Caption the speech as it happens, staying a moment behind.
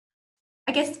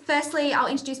I guess firstly, I'll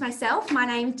introduce myself. My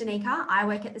name is Danica. I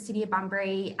work at the City of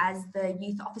Bunbury as the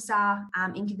Youth Officer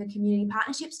in the Community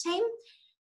Partnerships team.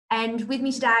 And with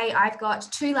me today, I've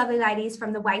got two lovely ladies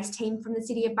from the waste team from the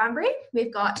City of Bunbury.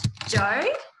 We've got Jo.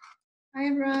 Hi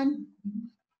everyone.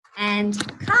 And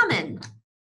Carmen.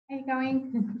 How you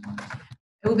going?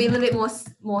 It will be a little bit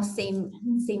more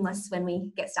seamless when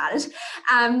we get started.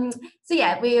 So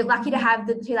yeah, we're lucky to have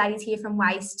the two ladies here from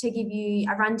Waste to give you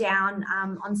a rundown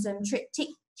on some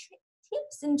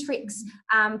tips and tricks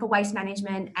for waste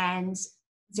management and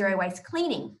zero waste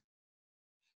cleaning.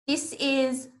 This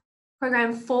is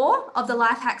program 4 of the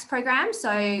Life Hacks program.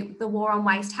 So the War on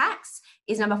Waste Hacks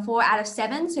is number 4 out of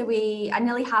 7. So we are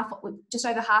nearly just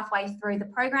over halfway through the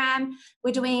program.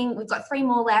 We've got 3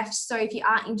 more left. So if you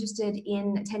are interested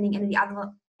in attending any of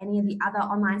the other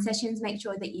online sessions, make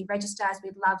sure that you register, as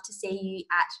we'd love to see you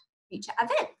at future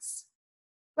events.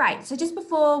 Great. So just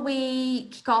before we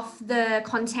kick off the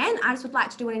content, I just would like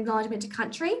to do an acknowledgement to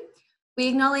country. We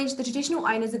acknowledge the traditional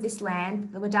owners of this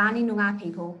land, the Wadani Noongar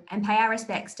people, and pay our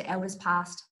respects to elders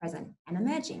past, present, and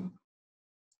emerging.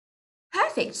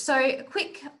 Perfect. So a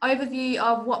quick overview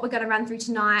of what we're going to run through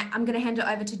tonight. I'm going to hand it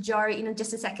over to Jo in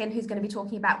just a second, who's going to be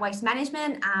talking about waste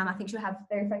management. I think she'll have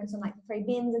very focus on like the 3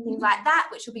 bins and things like that,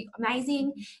 which will be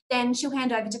amazing. Then she'll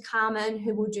hand over to Carmen,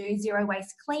 who will do zero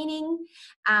waste cleaning.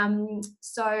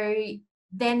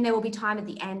 Then there will be time at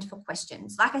the end for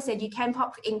questions. Like I said, you can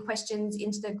pop in questions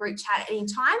into the group chat at any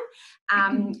time,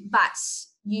 but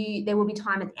there will be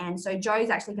time at the end. So Jo's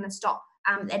actually going to stop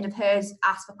at the end of hers,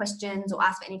 ask for questions or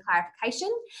ask for any clarification,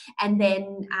 and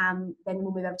then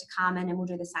we'll move over to Carmen and we'll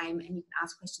do the same, and you can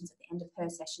ask questions at the end of her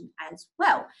session as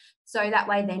well. So that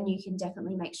way then you can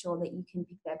definitely make sure that you can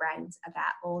pick their brains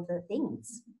about all the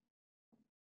things.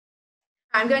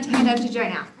 I'm going to hand over to Jo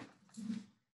now.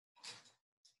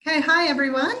 Okay, hi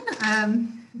everyone.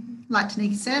 Like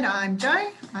Danica said, I'm Jo.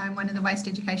 I'm one of the waste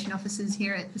education officers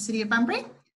here at the City of Bunbury.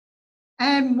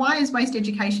 And why is waste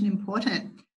education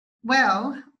important?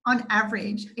 Well, on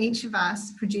average, each of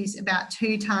us produce about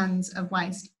 2 tonnes of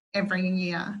waste every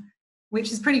year,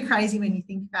 which is pretty crazy when you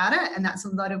think about it. And that's a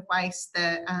lot of waste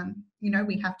that,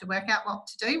 we have to work out what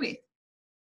to do with.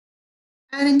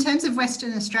 And in terms of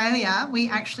Western Australia, we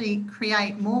actually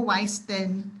create more waste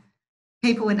than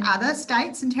people in other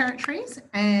states and territories,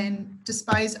 and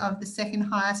dispose of the second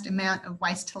highest amount of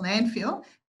waste to landfill,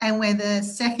 and we're the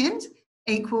second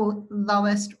equal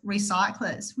lowest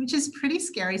recyclers, which is pretty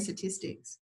scary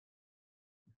statistics.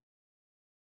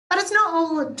 But it's not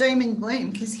all doom and gloom,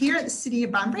 because here at the City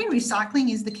of Bunbury,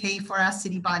 recycling is the key for our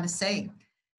city by the sea.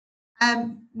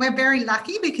 We're very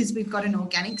lucky because we've got an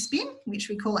organics bin, which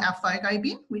we call our FOGO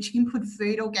bin, which you can put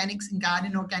food organics and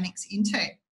garden organics into.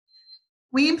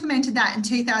 We implemented that in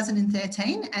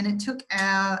 2013, and it took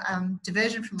our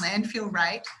diversion from landfill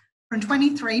rate from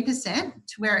 23%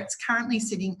 to where it's currently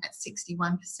sitting at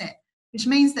 61%, which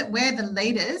means that we're the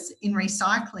leaders in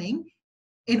recycling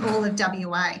in all of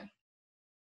WA.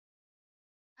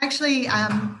 Actually,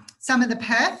 some of the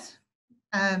Perth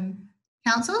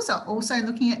councils are also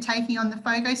looking at taking on the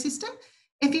FOGO system.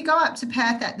 If you go up to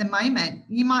Perth at the moment,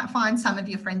 you might find some of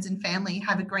your friends and family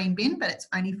have a green bin, but it's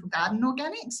only for garden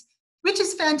organics, which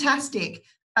is fantastic,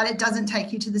 but it doesn't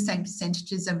take you to the same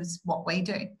percentages as what we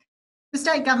do. The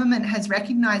state government has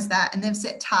recognised that, and they've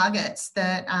set targets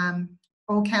that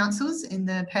all councils in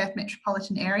the Perth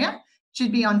metropolitan area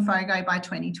should be on FOGO by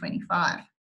 2025.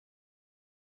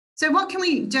 So what can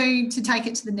we do to take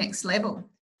it to the next level?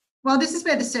 Well, this is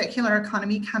where the circular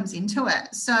economy comes into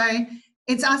it. So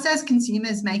it's us as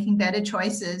consumers making better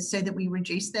choices so that we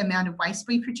reduce the amount of waste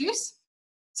we produce.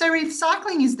 So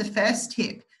recycling is the first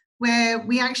tip, where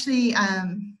we actually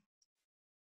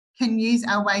can use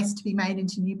our waste to be made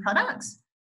into new products.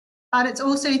 But it's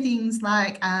also things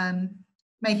like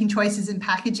making choices in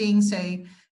packaging so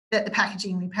that the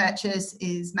packaging we purchase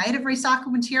is made of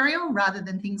recycled material rather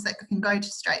than things that can go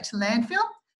straight to landfill,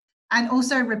 and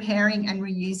also repairing and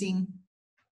reusing.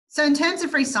 So in terms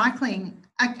of recycling,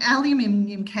 an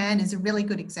aluminium can is a really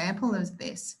good example of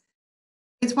this.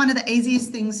 It's one of the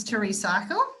easiest things to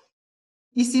recycle.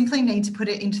 You simply need to put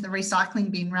it into the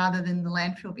recycling bin rather than the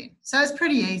landfill bin. So it's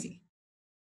pretty easy.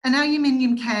 An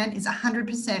aluminium can is 100%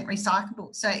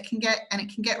 recyclable, so it can get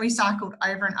recycled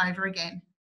over and over again.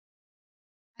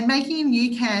 And making a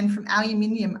new can from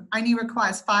aluminium only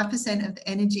requires 5% of the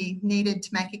energy needed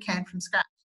to make a can from scratch.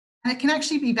 And it can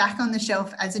actually be back on the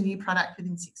shelf as a new product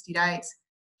within 60 days,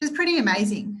 which is pretty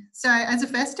amazing. So as a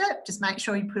first step, just make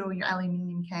sure you put all your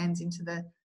aluminium cans into the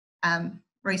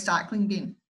recycling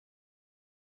bin.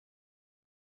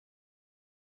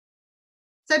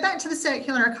 So back to the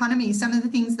circular economy, some of the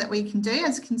things that we can do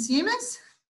as consumers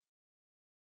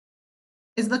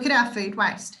is look at our food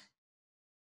waste.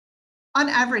 On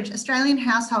average, Australian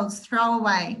households throw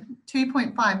away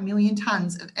 2.5 million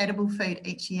tonnes of edible food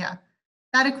each year.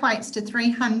 That equates to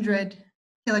 300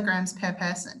 kilograms per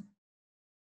person.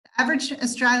 The average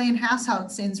Australian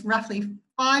household sends roughly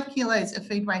 5 kilos of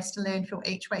food waste to landfill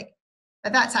each week.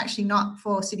 But that's actually not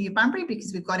for City of Bunbury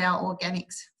because we've got our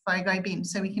organics FOGO bin.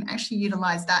 So we can actually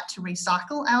utilise that to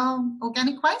recycle our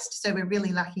organic waste. So we're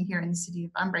really lucky here in the City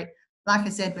of Bunbury. Like I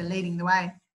said, we're leading the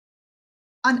way.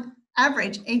 On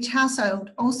average, each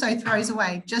household also throws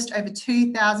away just over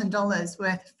 $2,000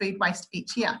 worth of food waste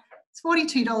each year. It's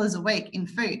 $42 a week in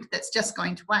food that's just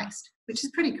going to waste, which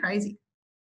is pretty crazy.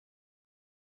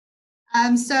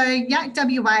 So YAC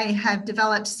WA have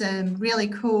developed some really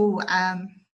cool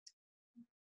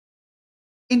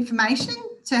information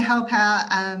to help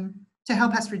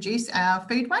us reduce our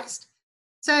food waste.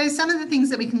 So some of the things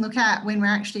that we can look at when we're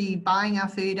actually buying our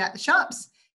food at the shops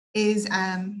is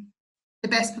the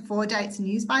best before dates and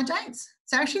use by dates.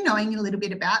 So actually knowing a little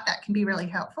bit about that can be really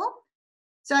helpful.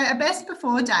 So a best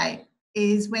before date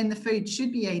is when the food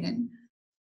should be eaten.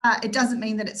 It doesn't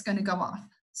mean that it's going to go off.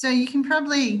 So you can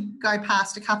probably go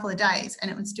past a couple of days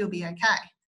and it would still be okay.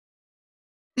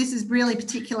 This is really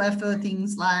particular for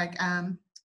things like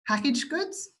packaged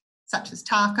goods, such as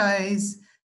tacos,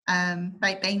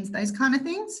 baked beans, those kind of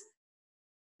things.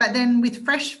 But then with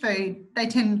fresh food, they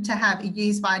tend to have a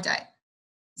use by date.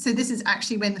 So this is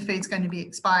actually when the food's going to be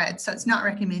expired. So it's not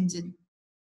recommended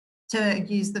to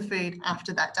use the food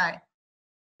after that date.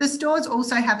 The stores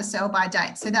also have a sell by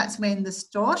date. So that's when the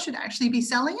store should actually be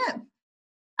selling it.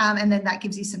 And then that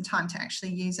gives you some time to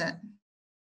actually use it.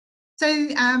 So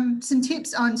some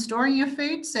tips on storing your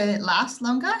food so it lasts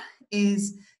longer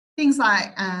is things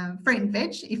like fruit and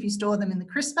veg. If you store them in the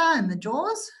crisper and the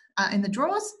drawers,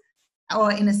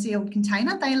 or in a sealed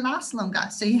container, they last longer.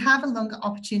 So you have a longer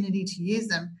opportunity to use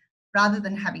them rather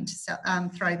than having to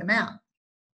throw them out.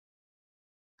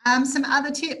 Some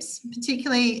other tips,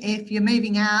 particularly if you're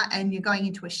moving out and you're going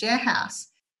into a share house,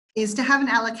 is to have an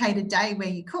allocated day where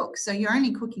you cook. So you're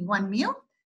only cooking one meal.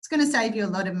 It's going to save you a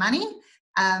lot of money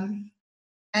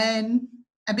and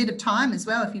a bit of time as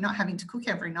well if you're not having to cook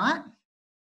every night.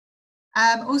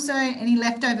 Also, any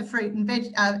leftover fruit and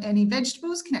any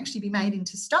vegetables can actually be made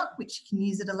into stock, which you can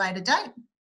use at a later date.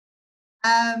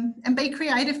 And be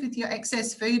creative with your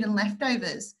excess food and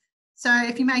leftovers. So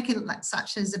if you make it like,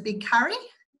 such as a big curry,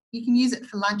 you can use it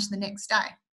for lunch the next day.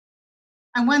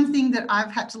 And one thing that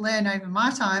I've had to learn over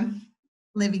my time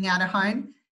living out of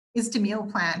home is to meal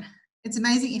plan. It's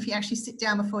amazing if you actually sit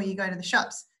down before you go to the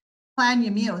shops, plan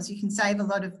your meals, you can save a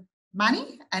lot of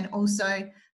money and also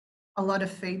a lot of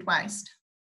food waste.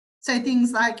 So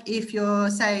things like if you're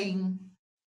saying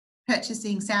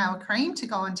purchasing sour cream to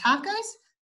go on tacos,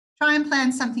 try and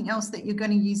plan something else that you're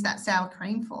going to use that sour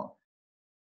cream for.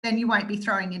 Then you won't be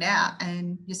throwing it out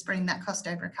and you're spreading that cost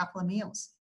over a couple of meals.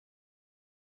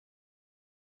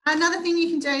 Another thing you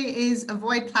can do is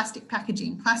avoid plastic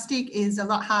packaging. Plastic is a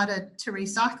lot harder to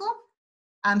recycle.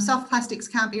 Soft plastics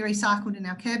can't be recycled in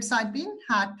our curbside bin,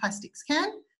 hard plastics can.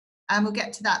 We'll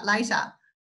get to that later.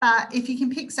 But if you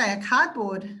can pick, say, a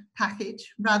cardboard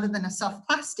package rather than a soft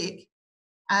plastic,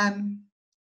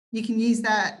 you can use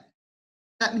that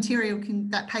material,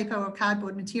 that paper or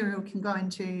cardboard material can go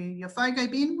into your FOGO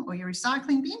bin or your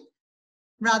recycling bin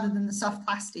rather than the soft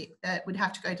plastic that would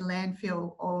have to go to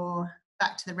landfill or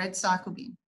back to the red cycle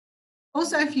bin.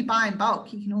 Also, if you buy in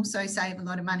bulk, you can also save a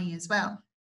lot of money as well.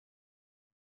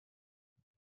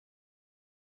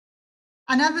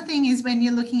 Another thing is when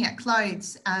you're looking at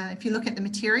clothes, if you look at the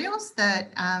materials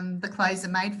that the clothes are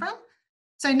made from,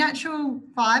 so natural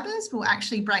fibres will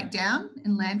actually break down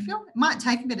in landfill. It might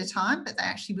take a bit of time, but they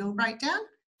actually will break down.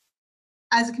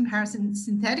 As a comparison,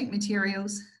 synthetic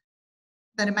materials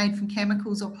that are made from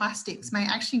chemicals or plastics may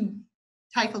actually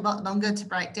take a lot longer to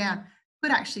break down,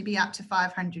 could actually be up to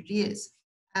 500 years,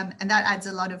 and that adds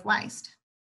a lot of waste.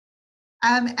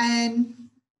 And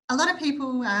a lot of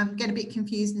people get a bit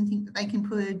confused and think that they can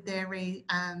put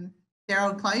their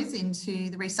old clothes into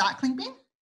the recycling bin.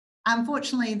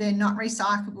 Unfortunately, they're not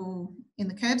recyclable in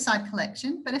the curbside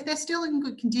collection, but if they're still in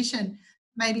good condition,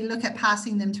 maybe look at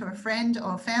passing them to a friend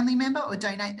or family member or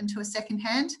donate them to a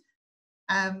second-hand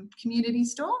community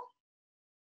store.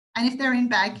 And if they're in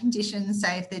bad condition,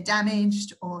 say if they're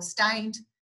damaged or stained,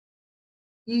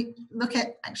 you look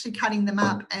at actually cutting them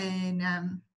up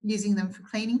and using them for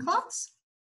cleaning cloths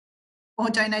or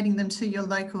donating them to your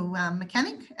local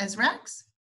mechanic as racks.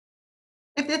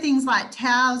 If they're things like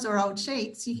towels or old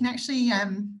sheets, you can actually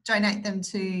donate them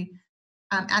to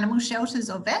animal shelters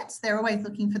or vets. They're always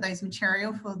looking for those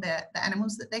material for the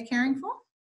animals that they're caring for.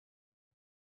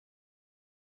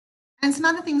 And some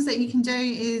other things that you can do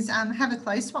is have a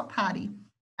clothes swap party.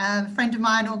 A friend of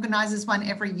mine organises one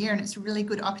every year, and it's a really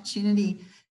good opportunity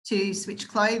to switch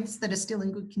clothes that are still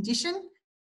in good condition.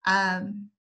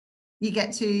 You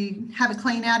get to have a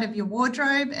clean out of your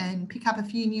wardrobe and pick up a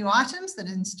few new items that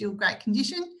are in still great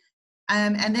condition.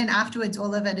 And then afterwards,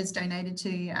 all of it is donated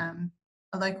to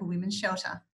a local women's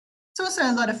shelter. It's also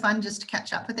a lot of fun just to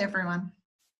catch up with everyone.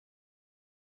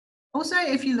 Also,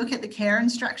 if you look at the care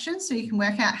instructions, so you can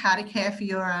work out how to care for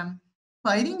your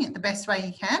clothing in the best way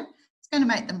you can, it's going to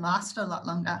make them last a lot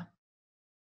longer.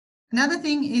 Another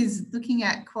thing is looking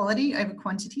at quality over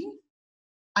quantity.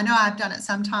 I know I've done it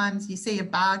sometimes. You see a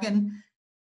bargain,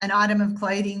 an item of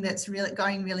clothing that's really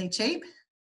going really cheap,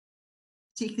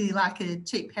 particularly like a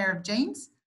cheap pair of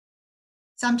jeans.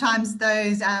 Sometimes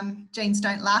those jeans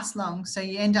don't last long, so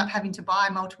you end up having to buy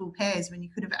multiple pairs when you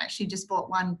could have actually just bought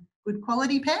one good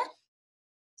quality pair.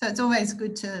 So it's always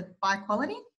good to buy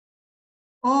quality,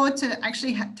 or to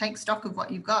actually take stock of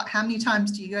what you've got. How many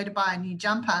times do you go to buy a new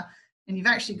jumper and you've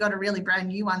actually got a really brand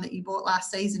new one that you bought last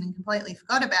season and completely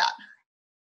forgot about?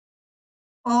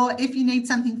 Or if you need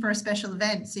something for a special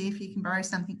event, see if you can borrow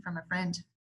something from a friend.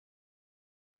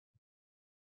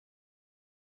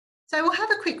 So we'll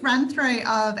have a quick run through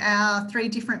of our 3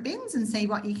 different bins and see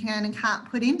what you can and can't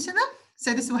put into them.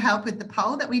 So this will help with the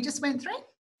poll that we just went through.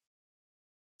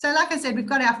 So like I said, we've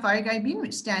got our FOGO bin,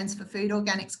 which stands for Food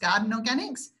Organics, Garden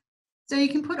Organics. So you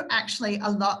can put actually a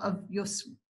lot of your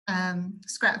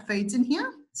scrap foods in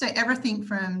here. So everything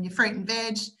from your fruit and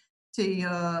veg to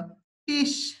your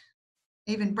fish,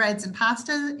 even breads and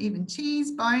pasta, even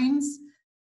cheese, bones,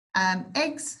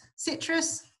 eggs,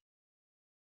 citrus.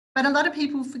 But a lot of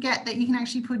people forget that you can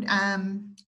actually put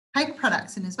paper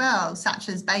products in as well, such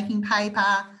as baking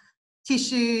paper,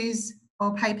 tissues,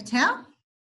 or paper towel.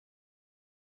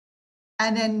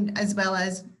 And then as well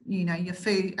as, you know, your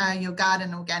food, your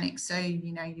garden organics. So,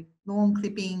 you know, your lawn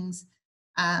clippings,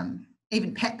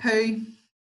 even pet poo,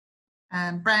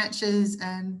 branches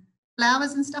and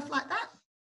flowers and stuff like that.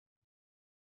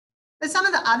 But some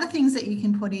of the other things that you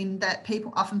can put in that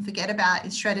people often forget about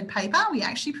is shredded paper. We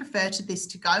actually prefer to this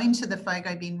to go into the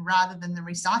FOGO bin rather than the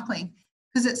recycling,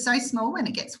 because it's so small. When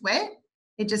it gets wet,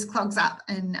 it just clogs up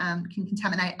and can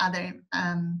contaminate other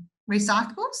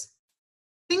recyclables.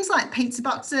 Things like pizza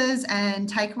boxes and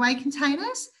takeaway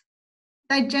containers,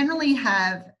 they generally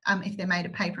have, if they're made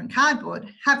of paper and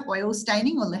cardboard, have oil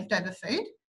staining or leftover food.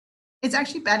 It's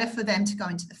actually better for them to go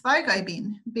into the FOGO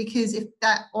bin, because if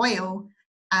that oil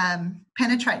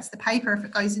penetrates the paper, if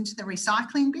it goes into the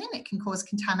recycling bin, it can cause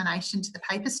contamination to the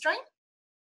paper stream.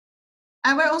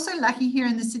 And we're also lucky here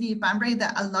in the city of Bunbury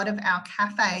that a lot of our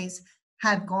cafes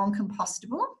have gone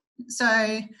compostable. So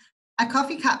a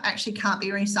coffee cup actually can't be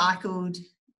recycled,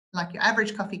 like your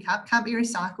average coffee cup can't be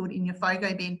recycled in your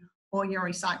FOGO bin or your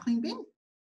recycling bin.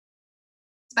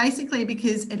 It's basically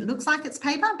because it looks like it's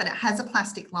paper, but it has a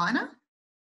plastic liner.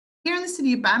 Here in the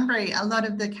city of Bunbury, a lot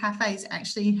of the cafes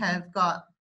actually have got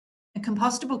a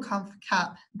compostable coffee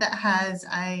cup that has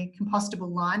a compostable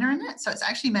liner in it. So it's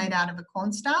actually made out of a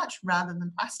cornstarch rather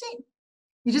than plastic.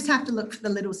 You just have to look for the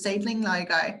little seedling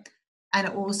logo, and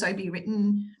it will also be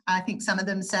written, I think some of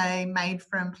them say made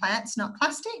from plants, not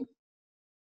plastic.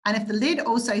 And if the lid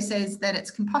also says that it's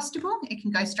compostable, it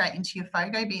can go straight into your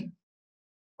FOGO bin.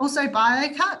 Also,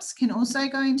 bio cups can also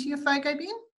go into your FOGO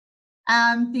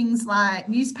bin. Things like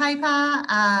newspaper,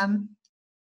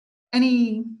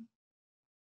 any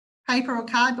paper or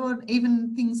cardboard,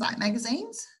 even things like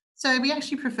magazines. So we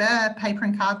actually prefer paper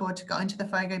and cardboard to go into the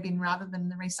FOGO bin rather than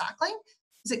the recycling,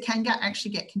 because it can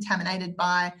actually get contaminated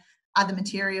by other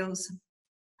materials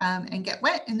and get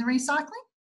wet in the recycling.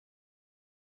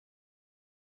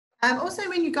 Also,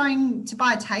 when you're going to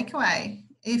buy a takeaway,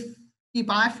 if you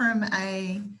buy from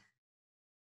a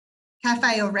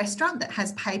cafe or restaurant that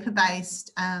has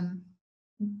paper-based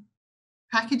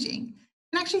packaging, you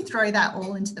can actually throw that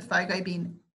all into the FOGO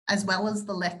bin as well as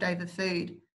the leftover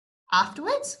food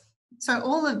afterwards. So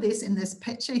all of this in this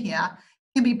picture here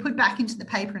can be put back into the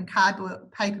paper and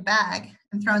cardboard paper bag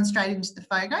and thrown straight into the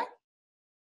FOGO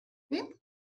bin.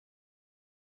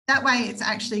 That way it's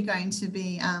actually going to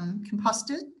be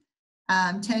composted,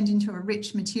 turned into a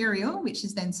rich material, which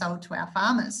is then sold to our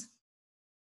farmers.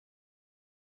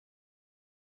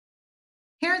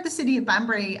 Here at the City of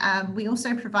Bunbury, we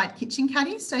also provide kitchen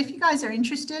caddies. So if you guys are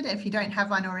interested, if you don't have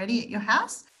one already at your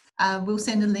house, we'll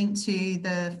send a link to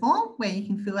the form where you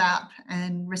can fill out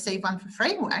and receive one for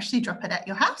free. We'll actually drop it at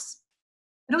your house.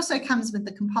 It also comes with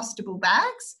the compostable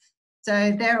bags.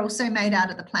 So they're also made out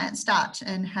of the plant starch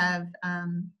and have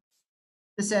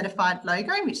the certified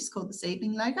logo, which is called the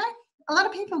seedling logo. A lot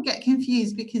of people get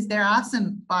confused because there are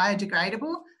some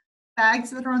biodegradable bags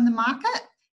that are on the market.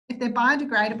 If they're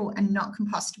biodegradable and not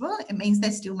compostable, it means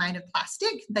they're still made of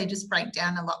plastic. They just break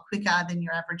down a lot quicker than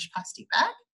your average plastic bag.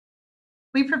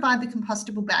 We provide the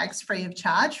compostable bags free of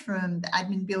charge from the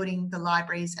admin building, the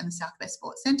libraries and the Southwest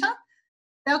Sports Centre.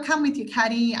 They'll come with your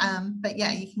caddy, but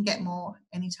yeah, you can get more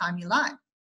anytime you like.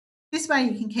 This way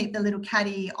you can keep the little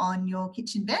caddy on your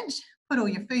kitchen bench, put all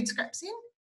your food scraps in,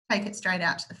 take it straight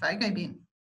out to the FOGO bin.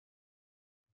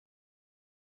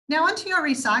 Now onto your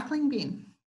recycling bin.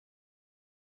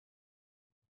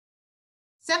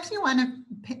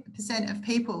 71% of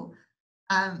people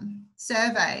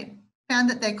surveyed found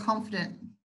that they're confident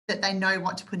that they know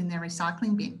what to put in their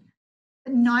recycling bin.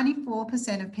 But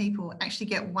 94% of people actually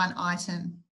get one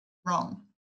item wrong.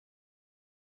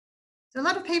 So a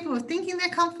lot of people are thinking they're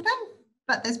confident,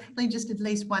 but there's probably just at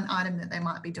least one item that they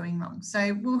might be doing wrong.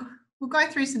 So we'll go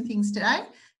through some things today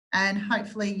and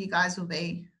hopefully you guys will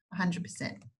be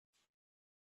 100%.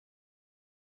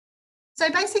 So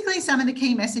basically some of the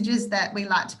key messages that we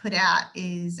like to put out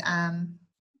is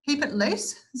keep it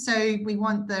loose. So we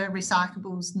want the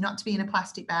recyclables not to be in a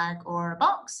plastic bag or a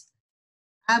box.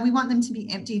 We want them to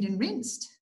be emptied and rinsed.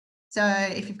 So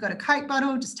if you've got a Coke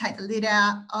bottle, just take the lid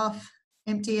out, off,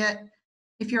 empty it.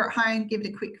 If you're at home, give it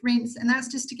a quick rinse, and that's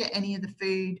just to get any of the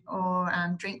food or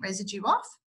drink residue off.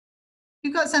 If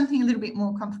you've got something a little bit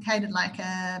more complicated like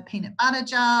a peanut butter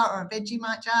jar or a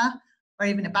Vegemite jar or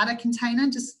even a butter container,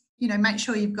 just make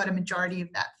sure you've got a majority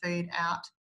of that food out.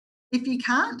 If you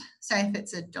can't, say if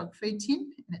it's a dog food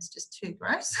tin and it's just too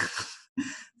gross,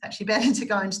 it's actually better to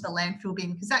go into the landfill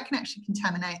bin because that can actually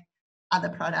contaminate other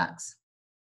products.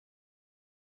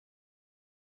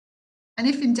 And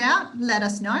if in doubt, let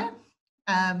us know.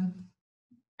 And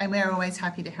we're always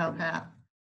happy to help out.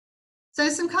 So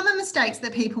some common mistakes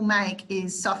that people make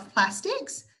is soft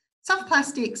plastics. Soft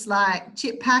plastics like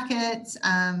chip packets,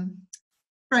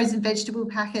 frozen vegetable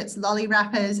packets, lolly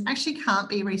wrappers actually can't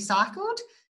be recycled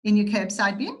in your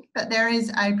curbside bin, but there is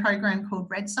a program called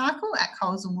Red Cycle at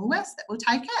Coles and Woolworths that will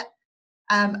take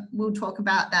it. We'll talk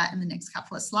about that in the next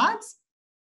couple of slides.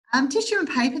 Tissue and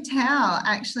paper towel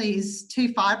actually is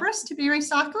too fibrous to be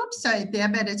recycled, so they're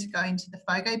better to go into the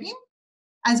FOGO bin,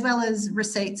 as well as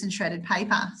receipts and shredded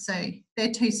paper. So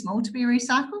they're too small to be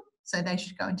recycled, so they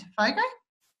should go into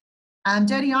FOGO.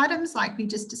 Dirty items like we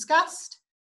just discussed.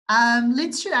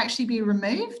 Lids should actually be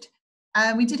removed.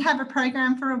 We did have a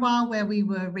program for a while where we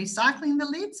were recycling the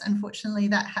lids. Unfortunately,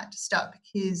 that had to stop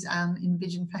because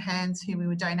Envision for Hands, who we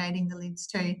were donating the lids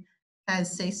to,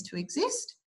 has ceased to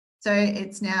exist. So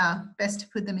it's now best to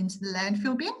put them into the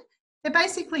landfill bin. They're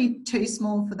basically too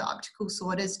small for the optical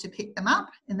sorters to pick them up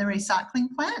in the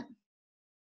recycling plant.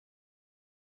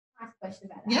 Nice question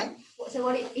about that. Yeah. So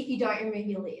what if you don't remove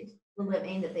your lid? Will it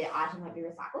mean that the item won't be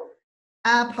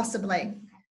recycled? Possibly.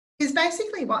 Because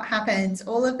basically what happens,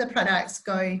 all of the products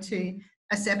go to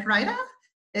a separator.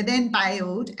 They're then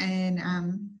baled and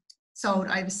sold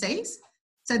overseas.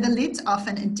 So the lid's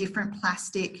often a different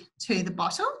plastic to the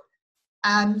bottle.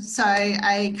 So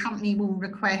a company will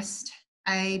request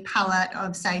a pallet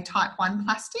of, say, type 1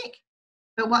 plastic,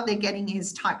 but what they're getting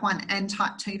is type 1 and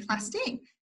type 2 plastic,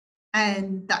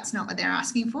 and that's not what they're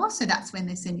asking for, so that's when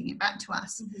they're sending it back to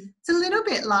us. Mm-hmm. It's a little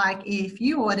bit like if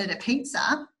you ordered a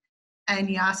pizza and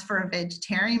you asked for a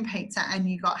vegetarian pizza and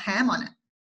you got ham on it,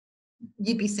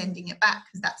 you'd be sending it back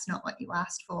because that's not what you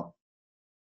asked for.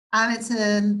 It's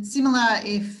similar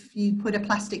if you put a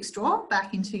plastic straw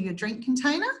back into your drink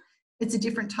container. It's a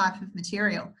different type of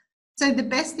material. So the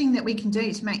best thing that we can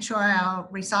do to make sure our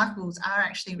recyclables are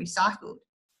actually recycled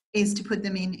is to put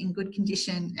them in good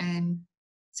condition and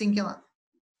singular.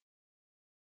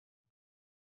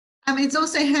 It's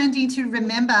also handy to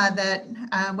remember that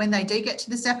when they do get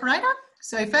to the separator,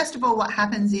 so first of all, what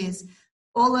happens is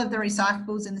all of the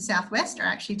recyclables in the Southwest are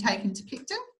actually taken to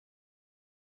Picton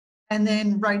and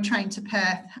then road trained to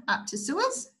Perth up to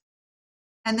sewers,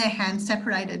 and they're hand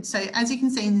separated. So as you can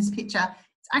see in this picture,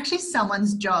 it's actually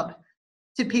someone's job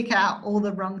to pick out all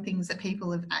the wrong things that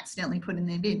people have accidentally put in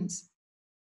their bins.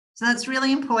 So that's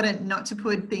really important not to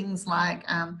put things like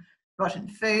rotten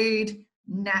food,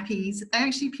 nappies. They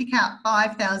actually pick out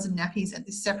 5,000 nappies at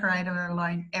this separator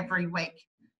alone every week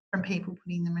from people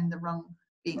putting them in the wrong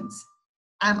bins.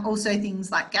 Also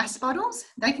things like gas bottles,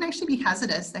 they can actually be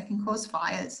hazardous. They can cause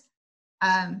fires.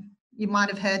 You might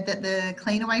have heard that the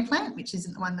Cleanaway plant, which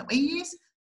isn't the one that we use,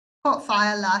 caught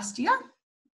fire last year.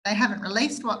 They haven't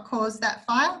released what caused that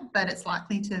fire, but it's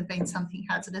likely to have been something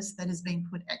hazardous that has been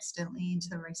put accidentally into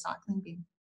the recycling bin.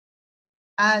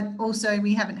 Also,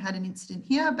 we haven't had an incident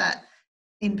here, but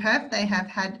in Perth, they have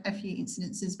had a few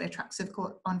incidences where trucks have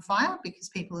caught on fire because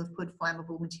people have put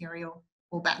flammable material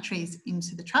or batteries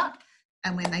into the truck,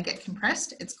 and when they get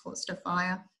compressed, it's caused a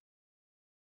fire.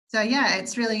 So yeah,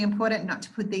 it's really important not to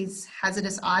put these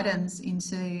hazardous items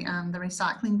into the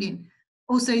recycling bin.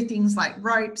 Also, things like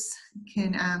ropes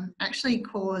can actually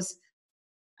cause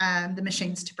the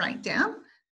machines to break down.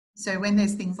 So when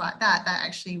there's things like that, that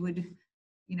actually would,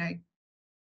 you know,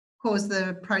 cause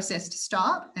the process to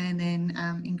stop and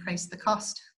then increase the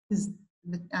cost because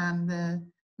the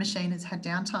machine has had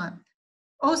downtime.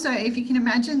 Also, if you can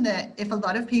imagine that if a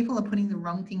lot of people are putting the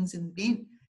wrong things in the bin,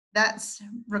 that's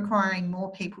requiring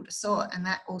more people to sort, and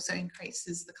that also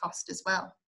increases the cost as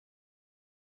well.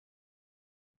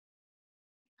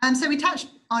 So we touched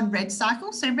on Red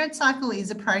Cycle. So Red Cycle is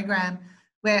a program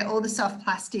where all the soft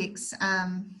plastics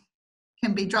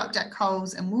can be dropped at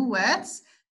Coles and Woolworths,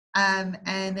 and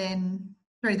then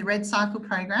through the Red Cycle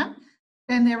program,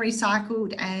 then they're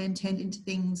recycled and turned into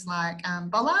things like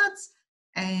bollards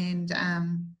and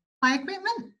play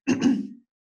equipment.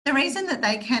 The reason that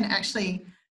they can actually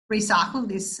recycle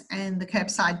this and the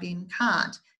curbside bin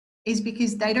can't is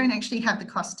because they don't actually have the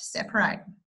cost to separate.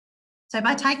 So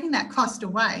by taking that cost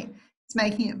away, it's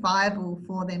making it viable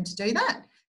for them to do that.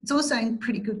 It's also in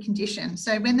pretty good condition.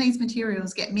 So when these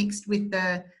materials get mixed with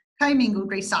the commingled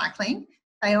recycling,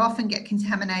 they often get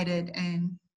contaminated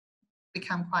and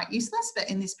become quite useless, but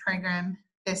in this program,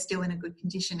 they're still in a good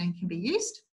condition and can be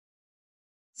used.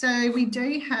 So we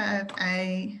do have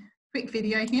a quick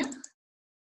video here.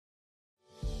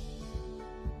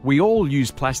 We all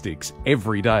use plastics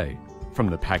every day,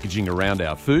 from the packaging around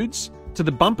our foods to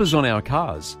the bumpers on our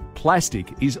cars.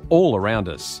 Plastic is all around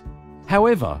us.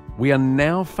 However, we are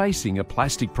now facing a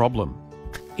plastic problem.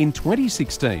 In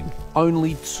 2016,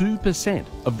 only 2%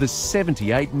 of the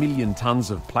 78 million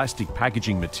tonnes of plastic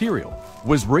packaging material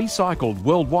was recycled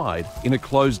worldwide in a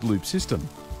closed-loop system.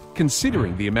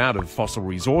 Considering the amount of fossil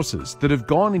resources that have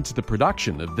gone into the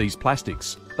production of these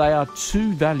plastics, they are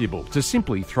too valuable to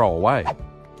simply throw away.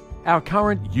 Our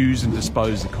current use and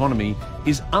dispose economy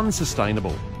is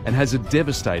unsustainable and has a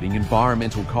devastating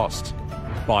environmental cost.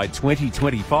 By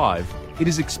 2025, it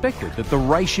is expected that the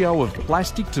ratio of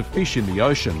plastic to fish in the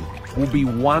ocean will be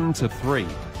 1 to 3,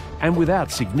 and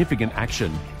without significant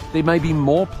action, there may be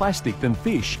more plastic than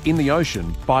fish in the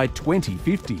ocean by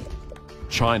 2050.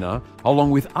 China,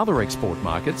 along with other export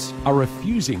markets, are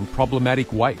refusing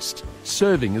problematic waste,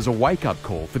 serving as a wake-up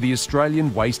call for the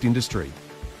Australian waste industry.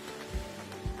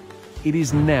 It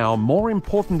is now more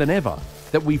important than ever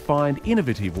that we find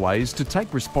innovative ways to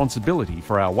take responsibility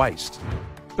for our waste.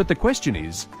 But the question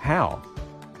is, how?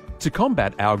 To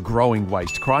combat our growing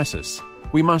waste crisis,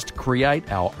 we must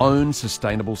create our own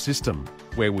sustainable system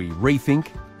where we rethink,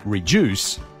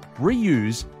 reduce,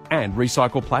 reuse and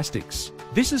recycle plastics.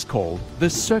 This is called the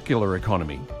circular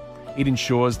economy. It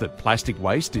ensures that plastic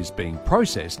waste is being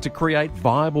processed to create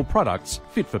viable products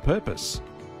fit for purpose.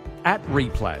 At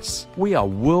Replas, we are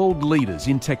world leaders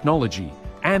in technology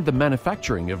and the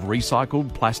manufacturing of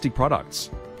recycled plastic products.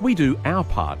 We do our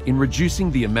part in reducing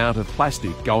the amount of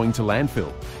plastic going to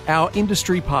landfill. Our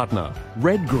industry partner,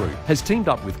 Red Group, has teamed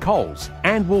up with Coles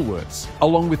and Woolworths,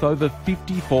 along with over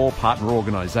 54 partner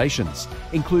organisations,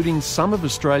 including some of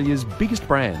Australia's biggest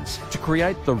brands, to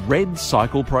create the Red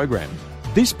Cycle program.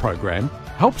 This program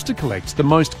helps to collect the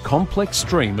most complex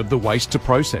stream of the waste to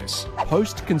process,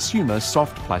 post-consumer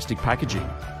soft plastic packaging.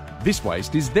 This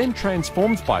waste is then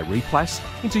transformed by Replas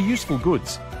into useful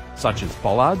goods, such as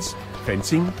bollards,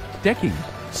 fencing, decking,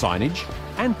 signage,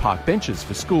 and park benches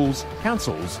for schools,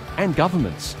 councils, and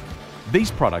governments.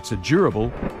 These products are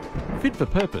durable, fit for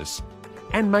purpose,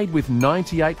 and made with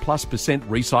 98+%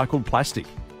 recycled plastic.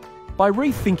 By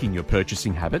rethinking your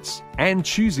purchasing habits and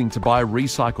choosing to buy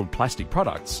recycled plastic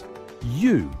products,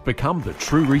 you become the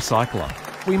true recycler.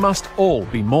 We must all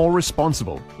be more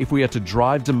responsible if we are to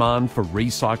drive demand for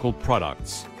recycled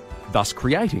products, thus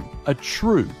creating a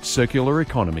true circular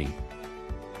economy.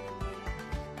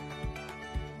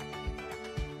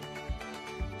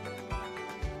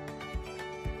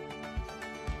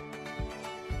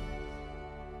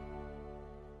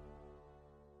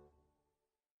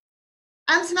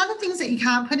 Some other things that you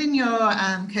can't put in your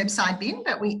curbside bin,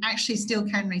 but we actually still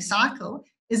can recycle,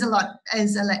 is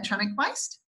electronic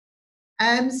waste.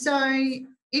 So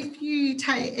if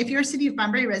you're a City of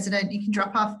Bunbury resident, you can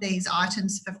drop off these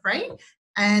items for free,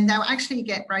 and they'll actually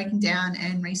get broken down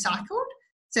and recycled.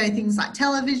 So things like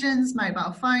televisions,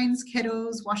 mobile phones,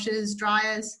 kettles, washers,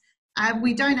 dryers.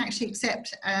 We don't actually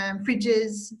accept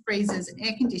fridges, freezers, and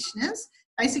air conditioners,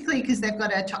 basically because they've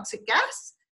got a toxic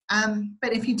gas.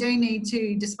 But if you do need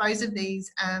to dispose of these,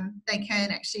 they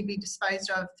can actually be disposed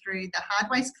of through the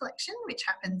hard waste collection, which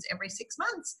happens every 6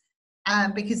 months,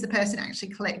 because the person actually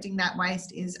collecting that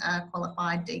waste is a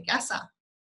qualified degasser.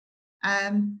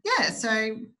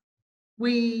 So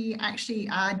we actually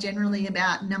are generally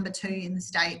about number 2 in the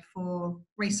state for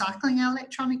recycling our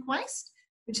electronic waste,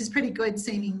 which is pretty good,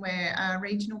 seeming we're a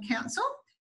regional council.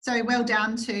 So well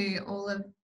done to all of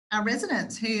our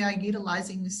residents who are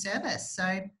utilising this service.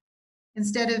 So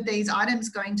instead of these items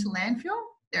going to landfill,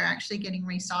 they're actually getting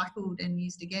recycled and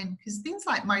used again, because things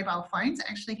like mobile phones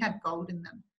actually have gold in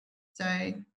them.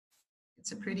 So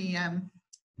it's a pretty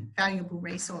valuable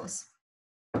resource.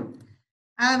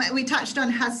 We touched on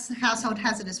household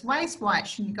hazardous waste, why it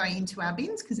shouldn't go into our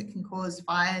bins because it can cause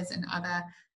fires and other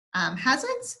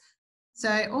hazards.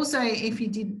 So also, if you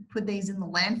did put these in the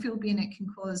landfill bin, it can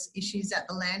cause issues at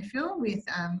the landfill with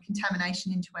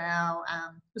contamination into our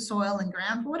soil and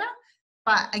groundwater.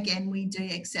 But again, we do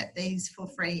accept these for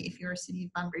free if you're a City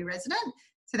of Bunbury resident.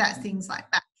 So that's things like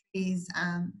batteries,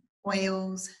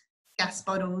 oils, gas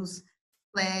bottles,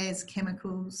 flares,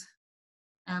 chemicals,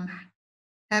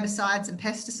 herbicides and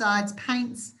pesticides,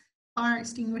 paints, fire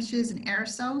extinguishers and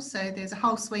aerosols. So there's a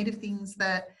whole suite of things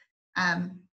that,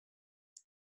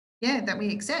 that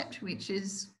we accept, which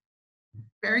is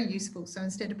very useful. So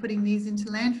instead of putting these into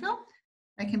landfill,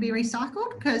 they can be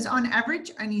recycled, because on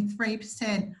average, only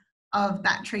 3% of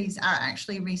batteries are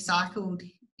actually recycled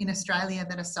in Australia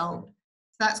that are sold.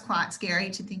 So that's quite scary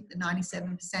to think that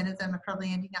 97% of them are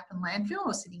probably ending up in landfill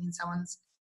or sitting in someone's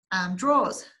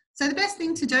drawers. So the best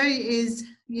thing to do is,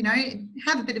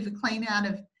 have a bit of a clean out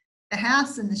of the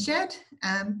house and the shed,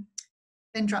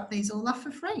 then drop these all off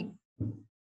for free.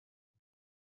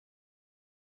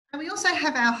 And we also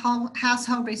have our whole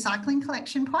household recycling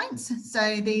collection points.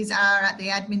 So these are at the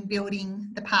admin building,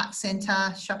 the park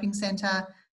centre, shopping centre,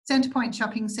 Centre Point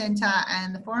Shopping Centre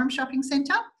and the Forum Shopping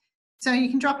Centre. So you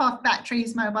can drop off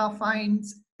batteries, mobile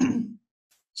phones,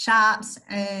 sharps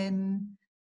and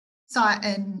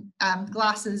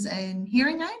glasses and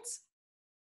hearing aids.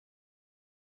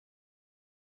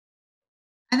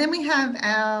 And then we have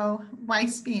our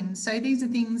waste bins. So these are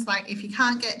things like, if you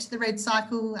can't get to the red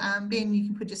cycle bin, you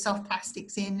can put your soft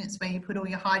plastics in. It's where you put all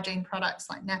your hygiene products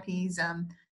like nappies,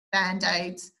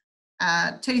 Band-Aids,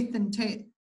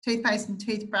 toothpaste and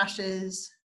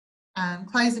toothbrushes,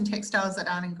 clothes and textiles that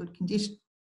aren't in good condition,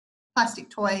 plastic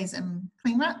toys and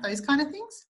cling wrap, those kind of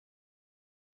things.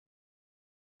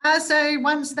 So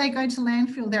once they go to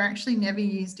landfill, they're actually never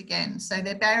used again. So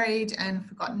they're buried and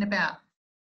forgotten about.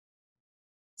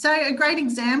 So a great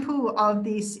example of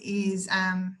this is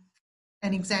an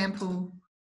example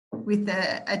with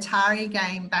the Atari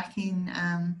game back in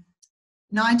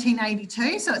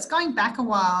 1982. So it's going back a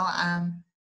while.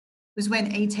 Was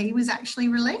when ET was actually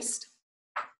released.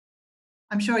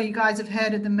 I'm sure you guys have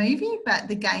heard of the movie, but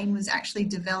the game was actually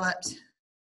developed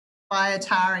by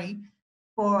Atari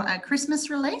for a Christmas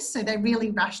release. So they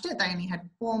really rushed it. They only had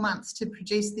 4 months to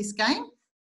produce this game.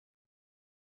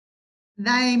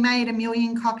 They made 1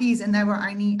 million copies and they were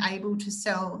only able to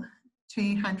sell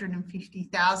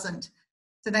 250,000.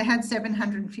 So they had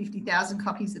 750,000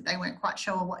 copies that they weren't quite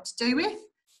sure what to do with.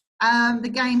 The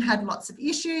game had lots of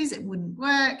issues. It wouldn't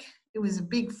work. It was a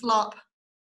big flop.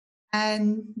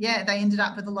 And yeah, they ended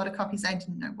up with a lot of copies they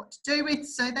didn't know what to do with.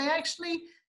 So they actually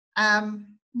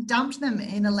dumped them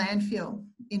in a landfill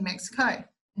in Mexico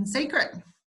in secret.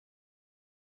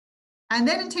 And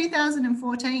then in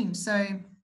 2014, so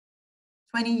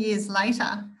 20 years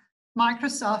later,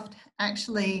 Microsoft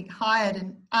actually hired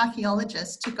an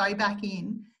archaeologist to go back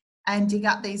in and dig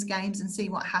up these games and see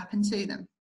what happened to them.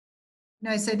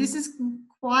 So this is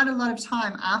quite a lot of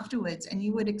time afterwards, and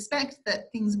you would expect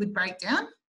that things would break down,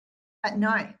 but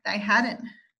no, they hadn't.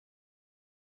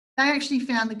 They actually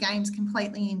found the games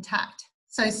completely intact.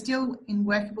 So still in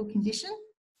workable condition,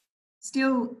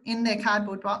 still in their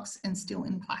cardboard box and still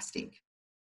in plastic.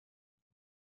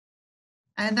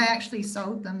 And they actually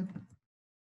sold them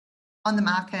on the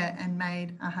market and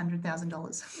made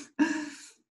 $100,000.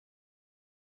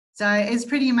 So it's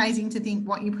pretty amazing to think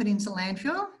what you put into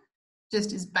landfill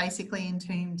just is basically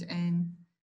entombed and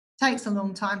takes a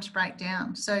long time to break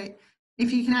down. So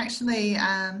if you can actually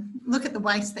look at the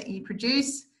waste that you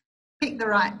produce, pick the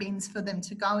right bins for them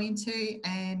to go into,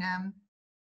 and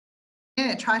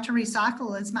try to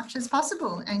recycle as much as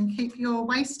possible and keep your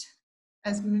waste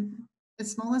as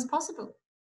small as possible.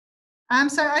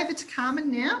 So over to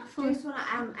Carmen now. I just want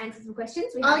to answer some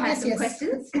questions. We have had some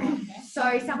questions.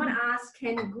 So someone asked,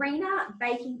 can greener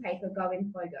baking paper go in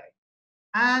Fogo?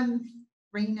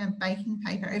 Greener baking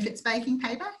paper. If it's baking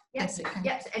paper, yes, it can.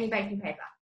 Yep, so any baking paper.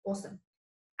 Awesome.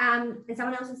 And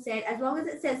someone else has said, as long as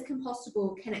it says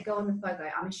compostable, can it go on the photo?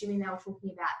 I'm assuming they were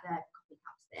talking about the coffee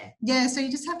cups there. Yeah, so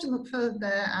you just have to look for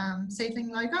the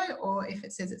seedling logo, or if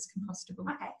it says it's compostable.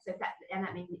 Okay, so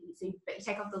that means but you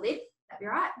take off the lid, that'd be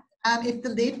right. If the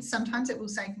lid, sometimes it will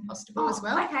say compostable as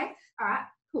well. Okay, all right,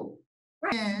 cool.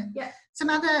 Right. Yeah. Some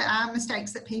other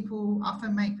mistakes that people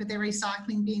often make with their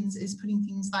recycling bins is putting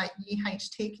things like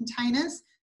UHT containers,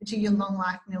 which are your long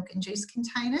life milk and juice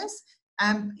containers.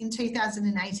 In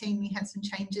 2018, we had some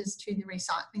changes to the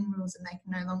recycling rules and they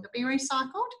can no longer be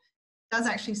recycled. It does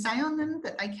actually say on them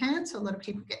that they can, so a lot of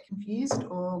people get confused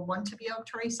or want to be able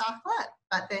to recycle it,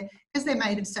 but because they're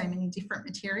made of so many different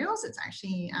materials, it's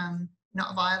actually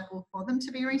not viable for them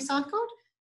to be recycled.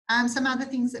 Some other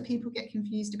things that people get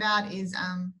confused about is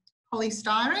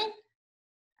polystyrene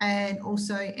and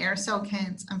also aerosol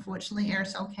cans. Unfortunately,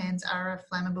 aerosol cans are a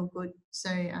flammable good,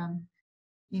 so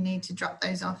you need to drop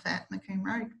those off at Macomb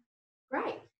Road.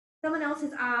 Great. Someone else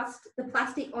has asked, the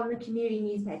plastic on the community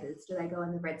newspapers, do they go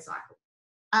in the red cycle?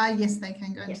 Yes, they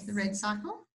can go into the red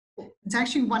cycle. It's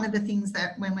actually one of the things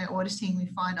that when we're auditing, we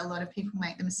find a lot of people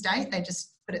make the mistake. They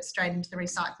just put it straight into the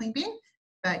recycling bin.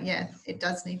 But yeah, it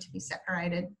does need to be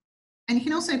separated. And you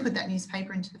can also put that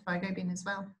newspaper into the FOGO bin as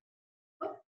well.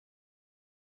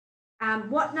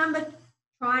 What number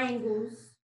triangles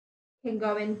can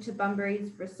go into Bunbury's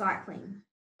recycling?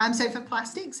 So for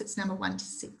plastics, it's number 1 to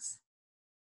 6.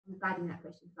 I'm glad in that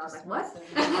question. So I was like, what?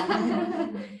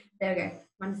 There we go.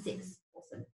 1 to 6.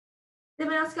 Awesome.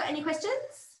 Anyone else got any questions?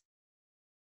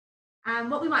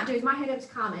 What we might do is might head over to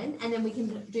Carmen and then we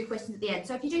can do questions at the end.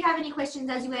 So if you do have any questions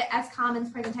as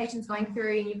Carmen's presentation is going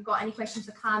through and you've got any questions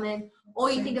for Carmen or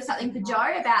you think of something for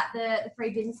Joe about the free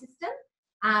bin system,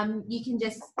 you can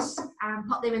just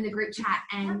pop them in the group chat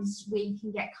and we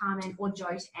can get Carmen or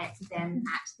Joe to answer them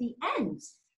at the end.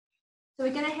 So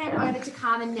we're going to head over to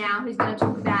Carmen now, who's going to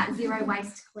talk about zero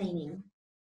waste cleaning.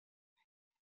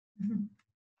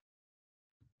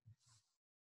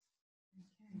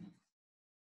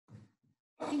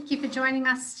 Thank you for joining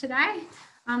us today.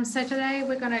 So today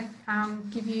we're going to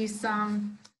give you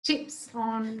some tips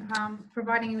on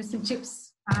providing you with some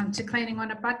tips to cleaning on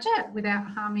a budget without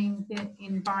harming the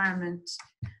environment.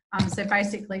 So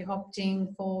basically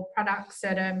opting for products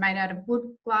that are made out of wood,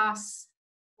 glass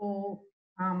or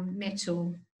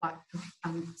metal, like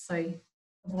so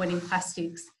avoiding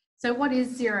plastics. So what is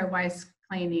zero waste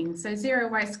cleaning? So zero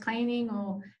waste cleaning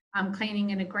or cleaning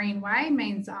in a green way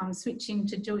means switching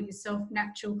to do-it-yourself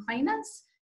natural cleaners,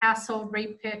 household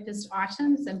repurposed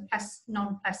items and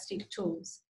non-plastic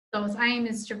tools. So its aim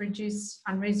is to reduce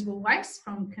unreasonable waste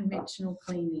from conventional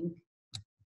cleaning.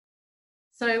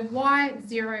 So why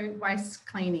zero waste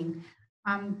cleaning?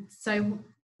 So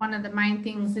one of the main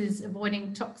things is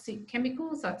avoiding toxic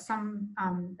chemicals, like some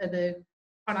of the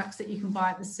products that you can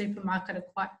buy at the supermarket are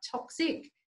quite toxic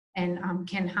and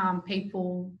can harm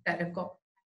people that have got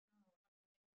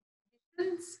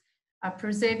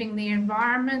preserving the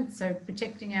environment, so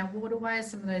protecting our waterways.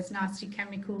 Some of those nasty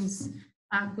chemicals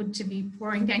aren't good to be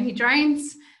pouring down your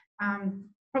drains.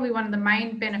 Probably one of the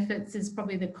main benefits is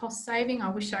probably the cost saving. I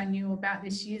wish I knew about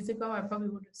this years ago. I probably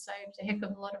would have saved a heck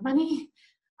of a lot of money.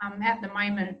 At the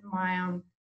moment, my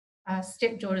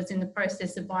stepdaughter's in the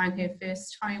process of buying her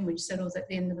first home, which settles at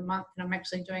the end of the month, and I'm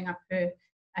actually doing up her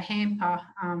a hamper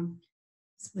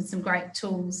with some great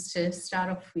tools to start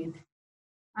off with.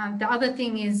 The other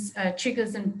thing is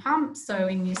triggers and pumps. So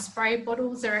in your spray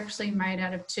bottles, they're actually made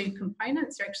out of 2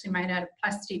 components. They're actually made out of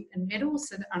plastic and metal,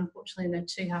 so that unfortunately they're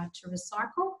too hard to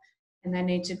recycle and they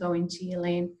need to go into your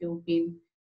landfill bin.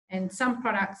 And some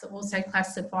products are also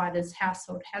classified as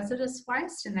household hazardous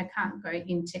waste and they can't go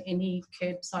into any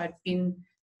curbside bin,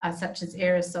 such as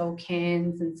aerosol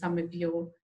cans and some of your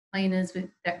cleaners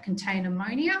that contain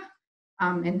ammonia.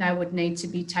 And they would need to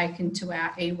be taken to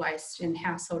our e-waste and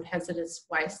household hazardous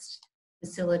waste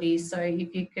facilities. So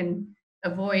if you can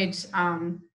avoid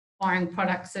buying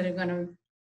products that are going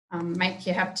to make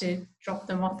you have to drop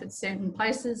them off at certain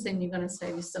places, then you're going to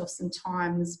save yourself some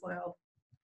time as well.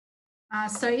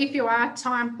 So if you are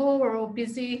time poor or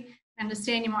busy,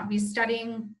 understand you might be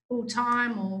studying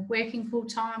full-time or working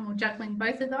full-time or juggling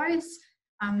both of those.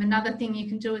 Another thing you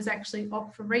can do is actually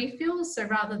opt for refills. So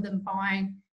rather than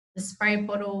buying the spray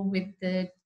bottle with the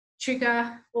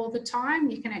trigger all the time,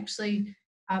 you can actually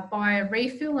buy a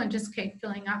refill and just keep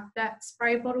filling up that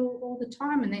spray bottle all the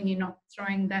time, and then you're not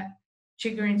throwing that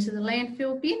trigger into the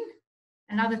landfill bin.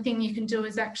 Another thing you can do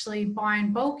is actually buy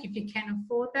in bulk if you can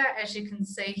afford that. As you can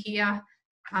see here,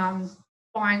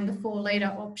 buying the 4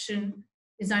 litre option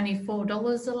is only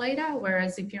 $4 a litre,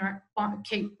 whereas if you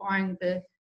keep buying the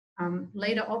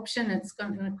litre option, it's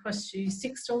going to cost you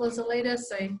 $6 a litre,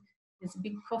 so there's a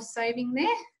big cost saving there.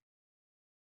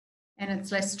 And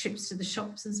it's less trips to the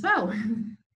shops as well.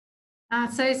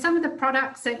 So some of the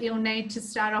products that you'll need to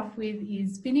start off with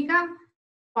is vinegar,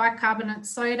 bicarbonate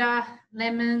soda,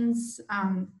 lemons.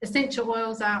 Essential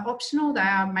oils are optional. They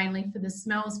are mainly for the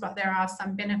smells, but there are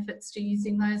some benefits to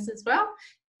using those as well.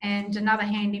 And another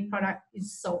handy product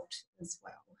is salt as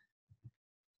well.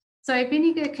 So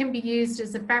vinegar can be used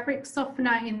as a fabric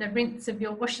softener in the rinse of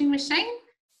your washing machine.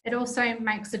 It also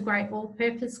makes a great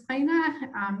all-purpose cleaner.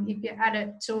 If you add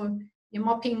it to your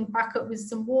mopping bucket with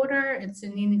some water, it's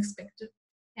an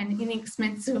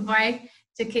inexpensive way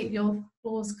to keep your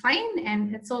floors clean,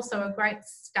 and it's also a great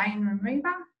stain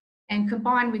remover. And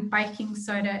combined with baking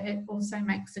soda, it also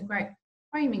makes a great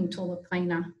foaming toilet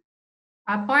cleaner.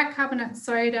 Bicarbonate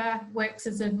soda works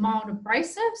as a mild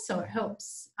abrasive, so it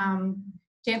helps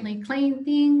gently clean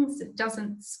things. It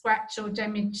doesn't scratch or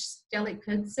damage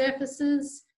delicate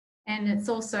surfaces, and it's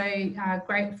also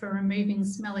great for removing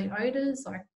smelly odours,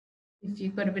 like if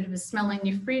you've got a bit of a smell in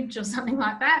your fridge or something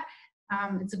like that.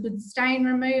 It's a good stain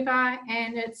remover,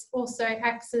 and it's also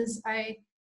acts as a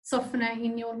softener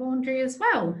in your laundry as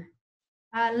well.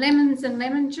 Lemons and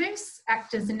lemon juice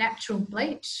act as a natural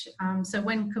bleach, so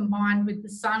when combined with the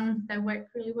sun, they work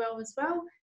really well as well.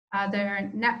 They're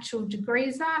a natural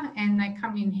degreaser, and they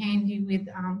come in handy with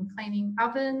cleaning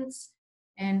ovens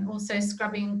and also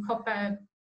scrubbing copper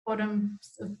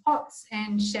bottoms of pots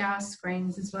and shower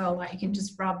screens as well. Like you can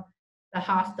just rub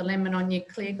half the lemon on your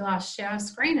clear glass shower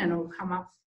screen and it'll come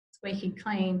up squeaky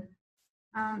clean.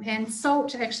 And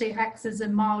salt actually acts as a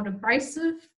mild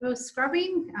abrasive for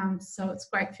scrubbing, so it's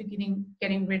great for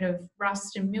getting rid of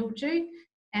rust and mildew,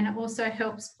 and it also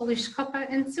helps polish copper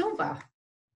and silver.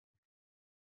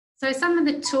 So some of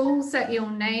the tools that you'll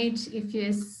need if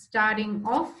you're starting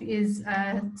off is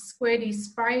a squirty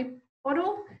spray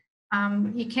bottle.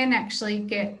 You can actually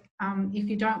get, if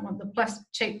you don't want the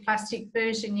cheap plastic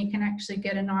version, you can actually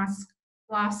get a nice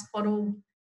glass bottle,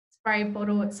 spray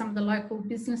bottle at some of the local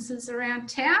businesses around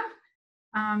town.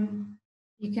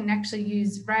 You can actually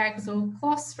use rags or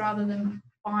cloths rather than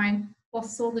buying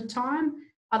cloths all the time.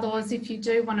 Otherwise, if you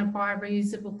do want to buy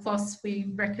reusable cloths,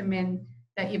 we recommend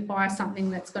that you buy something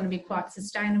that's going to be quite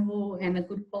sustainable and a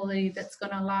good quality that's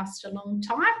going to last a long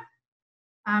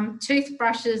time.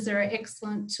 Toothbrushes are an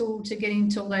excellent tool to get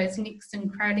into all those nicks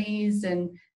and crannies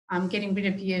and getting rid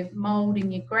of your mould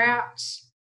in your grout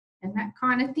and that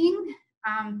kind of thing.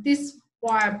 This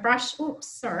wire brush,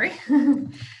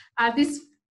 this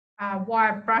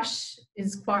wire brush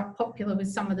is quite popular with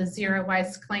some of the zero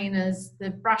waste cleaners. The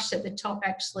brush at the top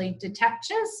actually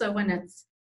detaches, so when it's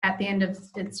at the end of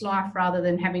its life, rather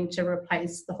than having to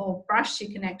replace the whole brush, you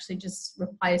can actually just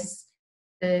replace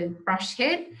the brush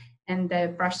head. And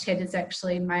the brush head is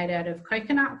actually made out of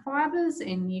coconut fibres,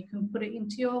 and you can put it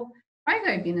into your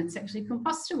Fogo bin. It's actually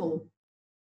compostable.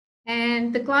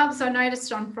 And the gloves, I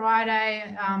noticed on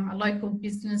Friday, a local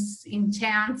business in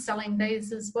town selling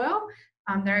these as well.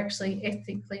 They're actually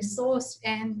ethically sourced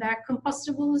and they're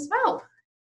compostable as well.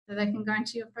 So they can go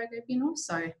into your Fogo bin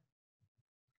also.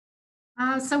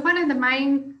 So one of the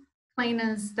main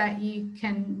cleaners that you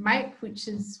can make, which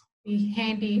is be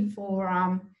handy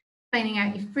for cleaning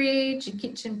out your fridge, your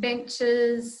kitchen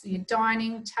benches, your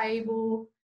dining table,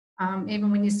 even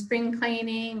when you're spring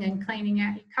cleaning and cleaning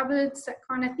out your cupboards, that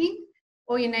kind of thing.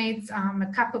 All you need is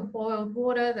a cup of boiled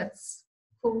water that's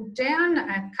cooled down,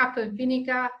 a cup of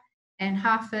vinegar and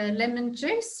half a lemon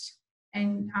juice.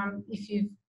 And if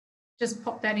you've just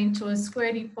pop that into a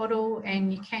squirty bottle,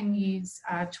 and you can use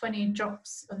 20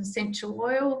 drops of essential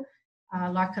oil,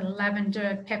 like a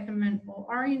lavender, peppermint or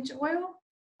orange oil.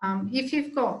 If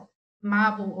you've got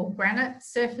marble or granite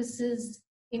surfaces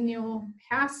in your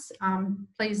house,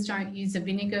 please don't use a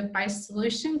vinegar-based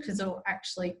solution because it'll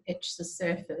actually etch the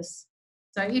surface.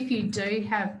 So if you do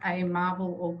have a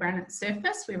marble or granite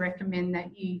surface, we recommend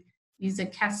that you use a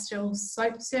Castile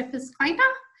soap surface cleaner.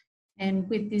 And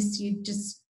with this, you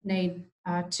just need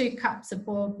 2 cups of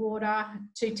boiled water,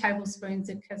 2 tablespoons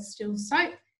of Castile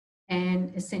soap,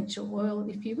 and essential oil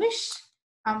if you wish.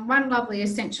 One lovely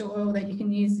essential oil that you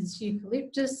can use is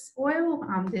eucalyptus oil.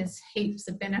 There's heaps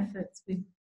of benefits with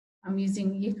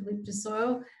using eucalyptus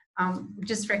oil. We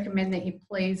just recommend that you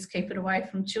please keep it away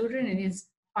from children. It is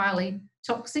highly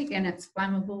toxic and it's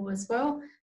flammable as well.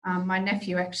 My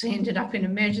nephew actually ended up in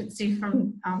emergency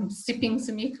from sipping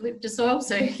some eucalyptus oil.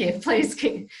 So yeah, please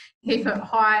keep it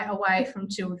high away from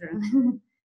children.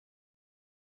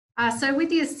 So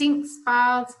with your sinks,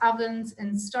 baths, ovens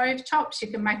and stove tops, you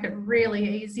can make it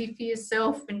really easy for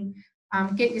yourself and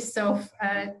get yourself,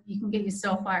 you can get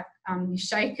yourself like your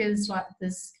shakers like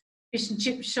this fish and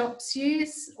chip shops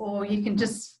use, or you can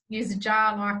just use a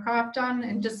jar like I've done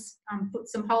and just put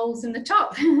some holes in the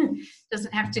top.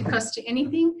 Doesn't have to cost you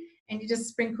anything, and you just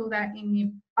sprinkle that in your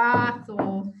bath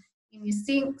or in your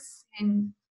sinks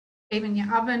and even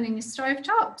your oven and your stove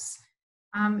tops.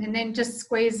 And then just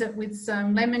squeeze it with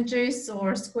some lemon juice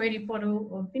or a squirty bottle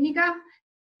of vinegar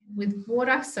with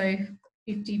water, so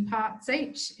 50 parts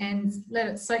each, and let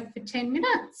it soak for 10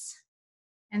 minutes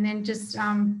and then just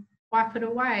wipe it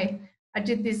away. I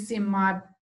did this in my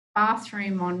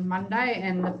bathroom on Monday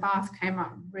and the bath came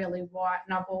up really white,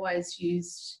 and I've always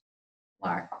used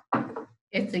like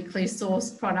ethically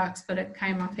sourced products, but it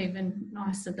came up even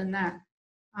nicer than that.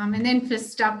 And then for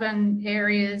stubborn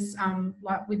areas,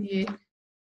 like with your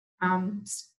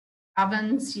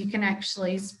ovens, you can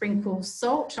actually sprinkle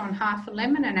salt on half a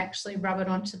lemon and actually rub it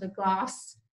onto the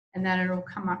glass, and then it'll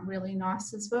come up really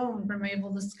nice as well and remove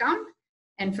all the scum.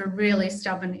 And for really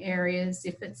stubborn areas,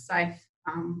 if it's safe,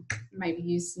 maybe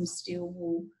use some steel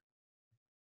wool.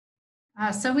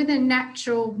 So with a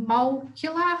natural mold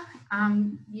killer,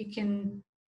 you can,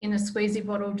 in a squeezy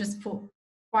bottle, just put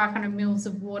 500 mils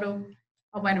of water.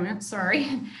 Oh, wait a minute, sorry.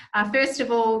 First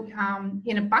of all,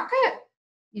 in a bucket,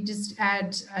 you just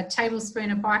add a tablespoon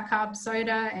of bicarb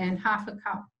soda and half a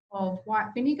cup of white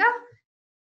vinegar,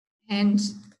 and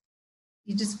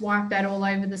you just wipe that all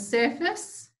over the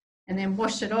surface and then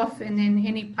wash it off. And then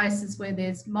any places where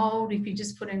there's mold, if you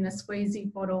just put in a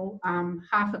squeezy bottle,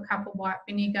 half a cup of white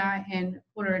vinegar and a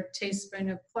quarter of a teaspoon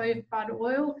of clove bud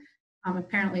oil.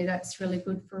 Apparently that's really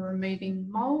good for removing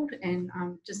mold, and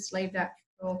just leave that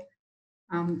for,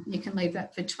 you can leave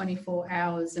that for 24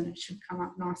 hours and it should come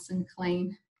up nice and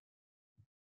clean.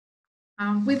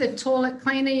 With a toilet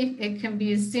cleaner, it can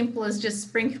be as simple as just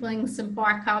sprinkling some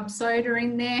bicarb soda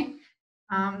in there.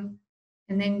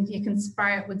 And then you can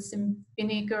spray it with some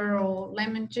vinegar or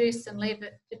lemon juice and leave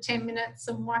it for 10 minutes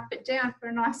and wipe it down for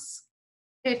a nice,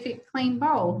 perfect, clean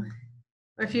bowl.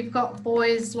 Or if you've got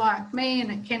boys like me,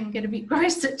 and it can get a bit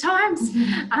gross at times,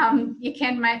 you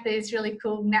can make these really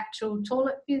cool natural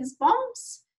toilet fizz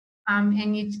bombs.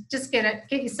 And you just get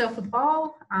yourself a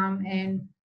bowl, and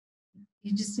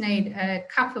you just need a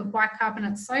cup of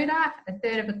bicarbonate soda, a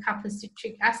third of a cup of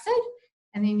citric acid,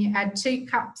 and then you add 2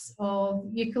 cups of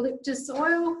eucalyptus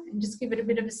oil and just give it a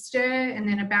bit of a stir, and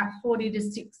then about 40 to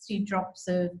 60 drops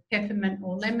of peppermint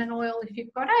or lemon oil if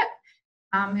you've got it.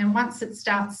 And once it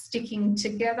starts sticking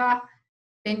together,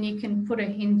 then you can put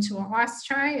it into an ice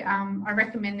tray. I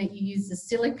recommend that you use a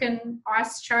silicone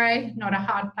ice tray, not a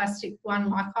hard plastic one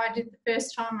like I did the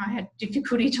first time. I had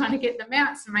difficulty trying to get them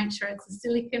out, so make sure it's a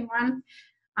silicone one.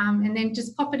 And then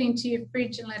just pop it into your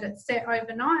fridge and let it set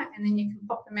overnight, and then you can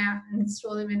pop them out and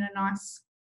store them in a nice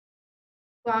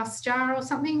glass jar or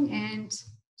something, and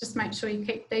just make sure you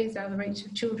keep these out of the reach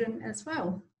of children as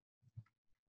well.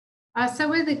 So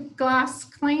with a glass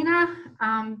cleaner,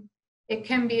 it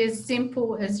can be as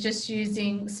simple as just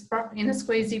using, in a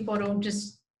squeezy bottle,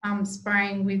 just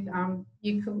spraying with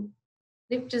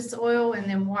eucalyptus oil and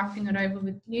then wiping it over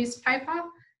with newspaper.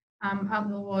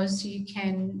 Otherwise, you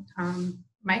can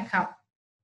make up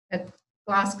a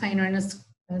glass cleaner in a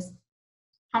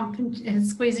pump and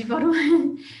squeezy bottle.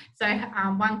 So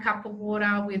 1 cup of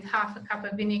water with half a cup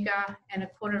of vinegar and a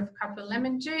quarter of a cup of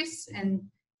lemon juice, and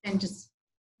then just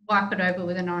wipe it over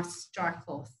with a nice dry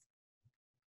cloth.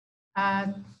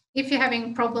 If you're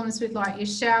having problems with like your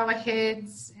shower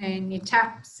heads and your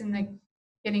taps and they're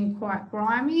getting quite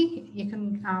grimy, you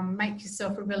can make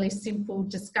yourself a really simple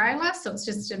descaler. So it's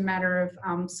just a matter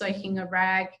of soaking a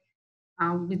rag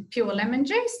with pure lemon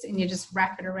juice, and you just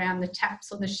wrap it around the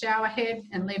taps or the shower head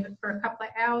and leave it for a couple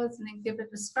of hours, and then give it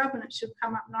a scrub, and it should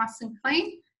come up nice and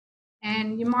clean.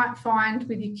 And you might find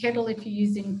with your kettle, if you're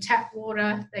using tap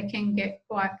water, they can get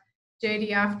quite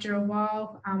dirty after a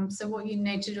while. So what you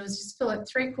need to do is just fill it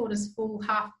 3/4 full,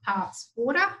 half parts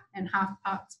water and half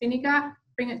parts vinegar,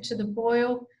 bring it to the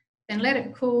boil, then let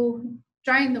it cool,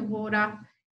 drain the water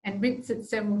and rinse it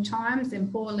several times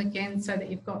and boil again so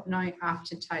that you've got no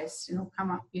aftertaste, and it'll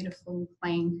come up beautiful and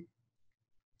clean.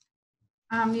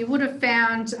 You would have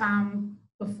found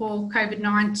before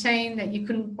COVID-19 that you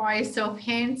couldn't buy yourself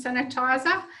hand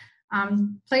sanitizer.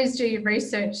 Please do your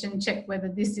research and check whether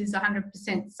this is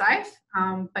 100% safe,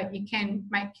 but you can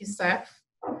make yourself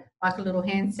like a little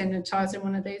hand sanitizer,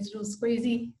 one of these little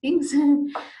squeezy things.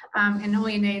 And all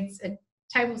you need is a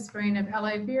tablespoon of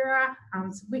aloe vera,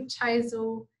 some witch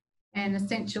hazel and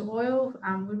essential oil.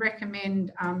 We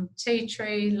recommend tea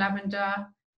tree, lavender,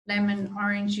 lemon,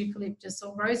 orange, eucalyptus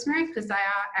or rosemary, because they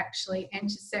are actually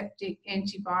antiseptic,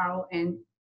 antiviral and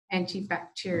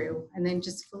antibacterial, and then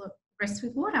just fill it the rest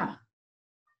with water.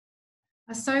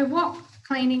 So what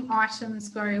cleaning items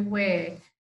go where?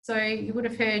 So you would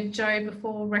have heard Joe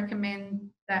before recommend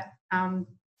that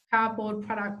cardboard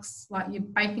products like your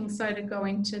baking soda go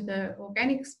into the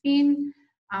organics bin.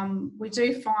 We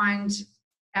do find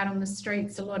out on the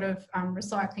streets a lot of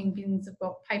recycling bins have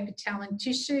got paper towel and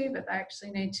tissue, but they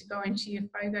actually need to go into your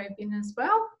FOGO bin as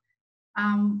well.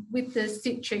 With the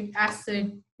citric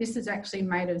acid, this is actually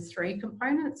made of 3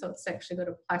 components, so it's actually got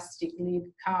a plastic lid,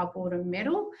 cardboard and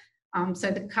metal.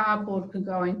 So the cardboard can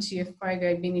go into your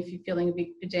FOGO bin if you're feeling a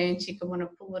bit pedantic and want to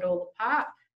pull it all apart.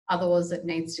 Otherwise, it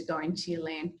needs to go into your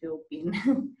landfill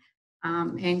bin.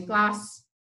 And glass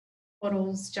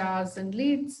bottles, jars and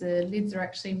lids. The lids are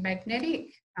actually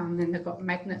magnetic, and they've got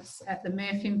magnets at the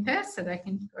MRF in Perth, so they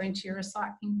can go into your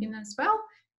recycling bin as well.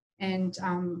 And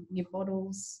your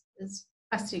bottles, there's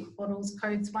plastic bottles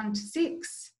codes 1 to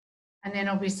 6. And then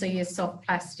obviously your soft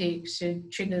plastics, your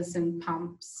triggers and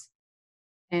pumps,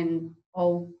 and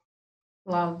old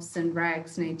gloves and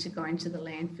rags need to go into the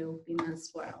landfill bin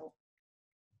as well.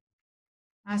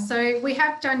 So we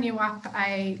have done you up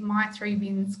a My 3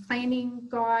 Bins cleaning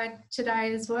guide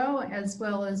today as well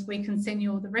as we can send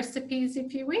you all the recipes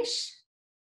if you wish.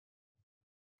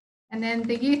 And then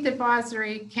the Youth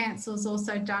Advisory Council's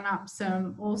also done up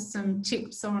some awesome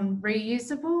tips on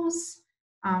reusables.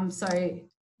 So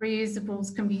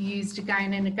reusables can be used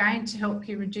again and again to help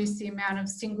you reduce the amount of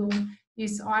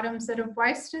single-use items that are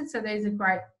wasted. So these are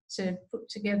great to put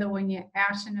together when you're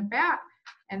out and about.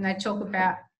 And they talk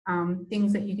about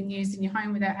things that you can use in your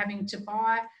home without having to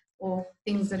buy, or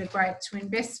things that are great to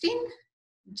invest in.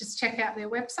 Just check out their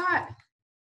website.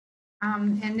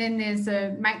 And then there's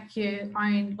a make your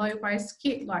own low waste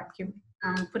kit, like you're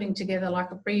putting together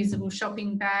like a reusable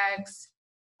shopping bags,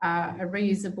 a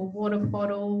reusable water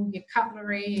bottle, your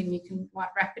cutlery, and you can like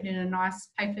wrap it in a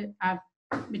nice paper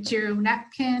material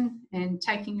napkin, and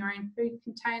taking your own food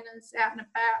containers out and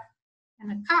about,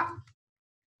 and a cup.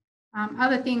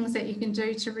 Other things that you can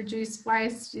do to reduce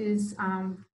waste is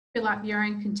fill up your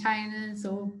own containers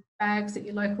or bags at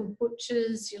your local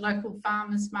butchers, your local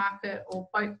farmers market, or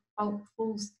bulk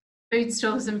food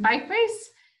stores and bakeries.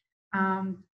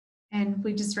 And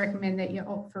we just recommend that you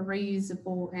opt for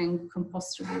reusable and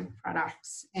compostable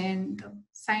products, and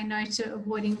say no to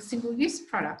avoiding single-use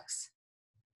products.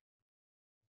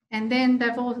 And then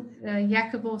they've all,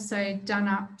 YAC have also done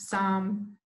up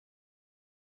some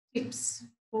tips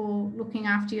for looking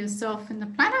after yourself and the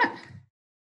planet,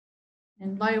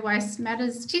 and low waste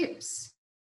matters tips.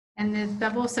 And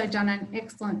they've also done an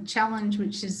excellent challenge,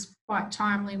 which is quite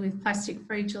timely with Plastic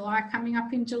Free July coming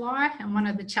up in July. And one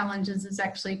of the challenges is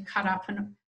actually cut up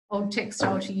an old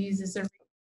textile to use as a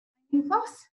cleaning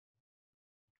cloth.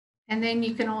 And then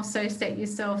you can also set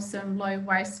yourself some low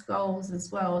waste goals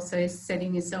as well. So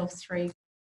setting yourself 3.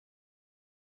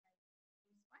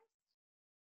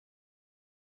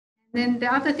 Then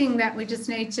the other thing that we just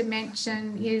need to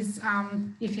mention is,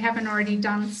 if you haven't already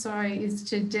done so, is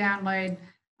to download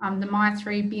the My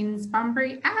 3 Bins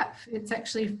Bunbury app. It's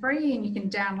actually free, and you can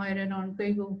download it on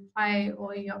Google Play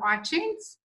or your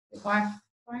iTunes.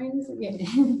 iPhone, is it?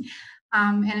 Yeah.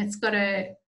 And it's got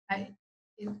it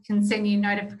can send you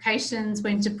notifications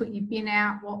when to put your bin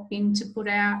out, what bin to put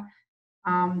out.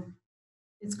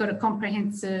 It's got a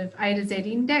comprehensive A to Z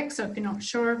index, so if you're not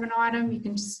sure of an item, you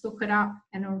can just look it up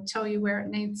and it'll tell you where it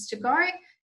needs to go.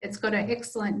 It's got an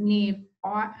excellent near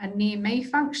me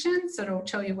function, so it'll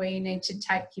tell you where you need to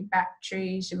take your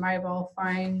batteries, your mobile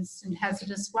phones and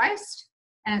hazardous waste.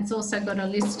 And it's also got a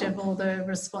list of all the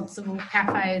responsible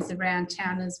cafes around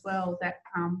town as well that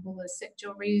will accept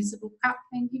your reusable cup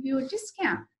and give you a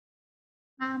discount.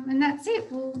 And that's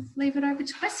it. We'll leave it over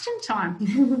to question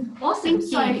time. Awesome.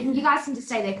 So you guys can just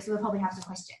stay there because we'll probably have some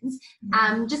questions.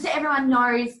 Just so everyone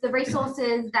knows, the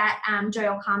resources that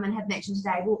Joe or Carmen have mentioned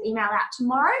today will email out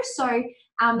tomorrow. So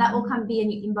that will come be in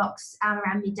your inbox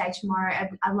around midday tomorrow,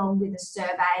 along with a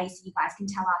survey, so you guys can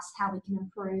tell us how we can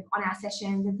improve on our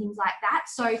sessions and things like that.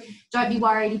 So don't be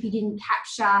worried if you didn't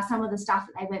capture some of the stuff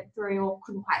that they went through or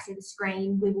couldn't quite see the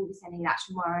screen. We will be sending it out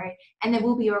tomorrow, and there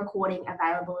will be a recording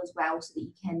available as well, so that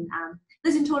you can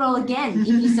listen to it all again if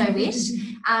you so wish.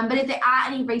 But if there are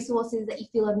any resources that you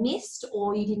feel are missed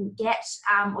or you didn't get,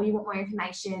 or you want more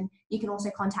information, you can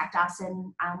also contact us,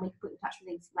 and we can put in touch with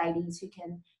these ladies who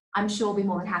can, I'm sure, be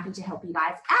more than happy to help you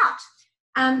guys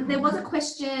out. There was a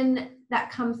question that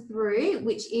come through,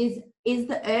 which is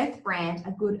the Earth brand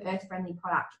a good earth-friendly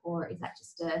product, or is that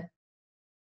just a...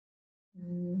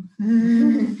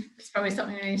 It's probably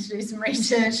something we need to do some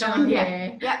research on.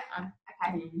 Yeah. Yep.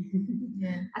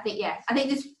 Okay. Yeah. I think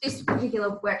this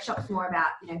particular workshop is more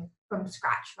about, from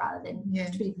scratch rather than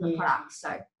particular products.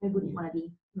 So we wouldn't want to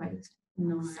be promoting stuff.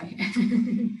 No.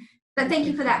 So thank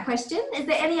you for that question. Is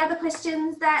there any other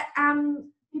questions that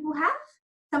people have?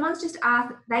 Someone's just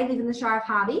asked, they live in the Shire of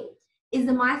Harvey. Is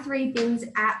the My 3 Bins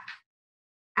app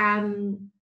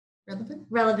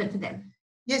relevant for them?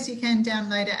 Yes, you can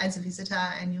download it as a visitor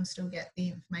and you'll still get the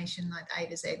information like the A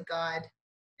to Z guide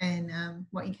and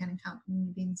what you can and can't put in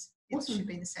your bins. It should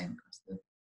be the same across the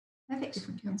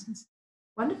different councils.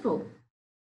 Wonderful.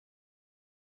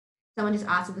 Someone just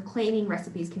asked if the cleaning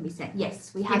recipes can be sent.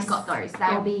 Yes, we have got those.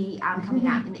 They'll be coming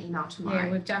out in the email tomorrow.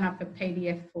 Yeah, we've done up a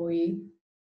PDF for you.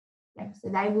 Yep, so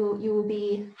you will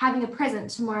be having a present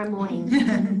tomorrow morning.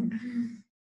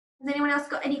 Has anyone else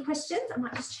got any questions? I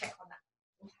might just check on that.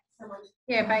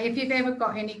 Yeah, but if you've ever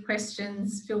got any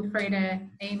questions, feel free to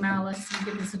email us and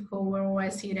give us a call. We're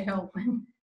always here to help.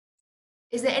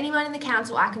 Is there anyone in the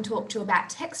council I can talk to about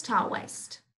textile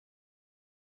waste?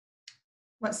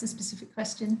 What's the specific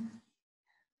question?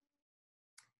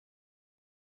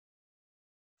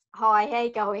 Hi, how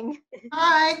you going?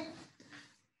 Hi.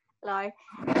 Hello.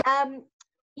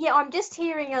 Yeah, I'm just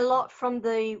hearing a lot from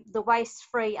the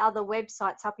waste-free other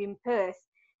websites up in Perth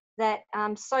that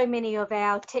so many of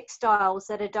our textiles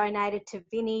that are donated to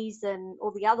Vinnie's and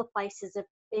all the other places are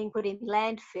being put in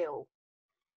landfill.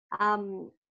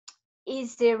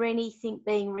 Is there anything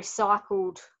being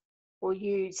recycled or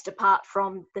used apart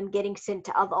from them getting sent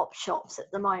to other op shops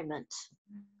at the moment?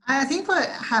 I think what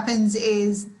happens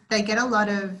is they get a lot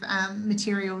of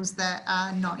materials that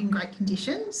are not in great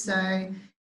condition. So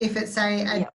if it's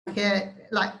a jacket,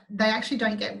 like they actually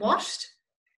don't get washed.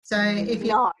 So if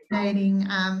you're donating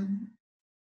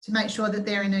to make sure that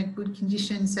they're in a good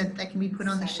condition so that they can be put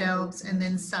on the shelves and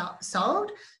then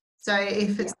sold. So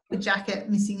if it's a jacket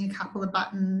missing a couple of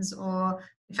buttons or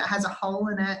if it has a hole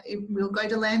in it, it will go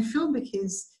to landfill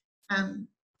because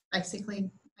basically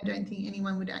I don't think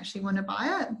anyone would actually want to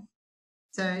buy it.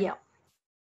 So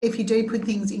if you do put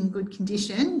things in good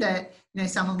condition that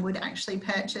someone would actually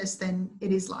purchase, then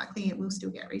it is likely it will still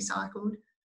get recycled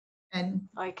and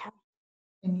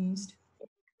used.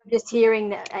 I'm just hearing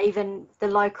that even the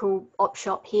local op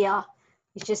shop here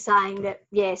is just saying that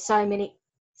so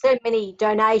many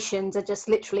donations are just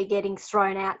literally getting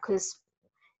thrown out because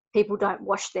people don't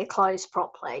wash their clothes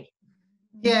properly.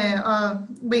 Yeah,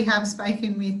 we have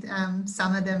spoken with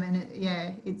some of them, and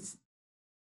it's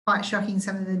quite shocking.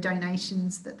 Some of the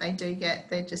donations that they do get,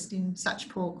 they're just in such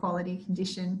poor quality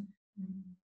condition.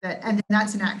 And then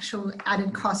that's an actual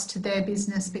added cost to their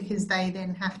business because they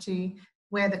then have to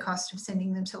wear the cost of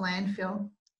sending them to landfill.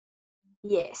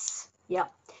 Yes,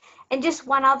 yep. And just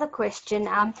one other question,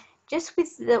 just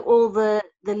with all the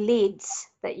lids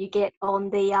that you get on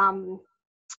the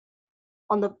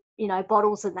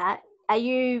bottles and that, are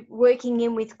you working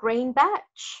in with green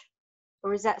batch,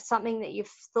 or is that something that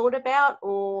you've thought about?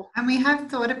 And we have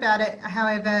thought about it.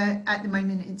 However, at the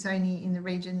moment, it's only in the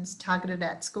regions targeted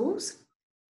at schools.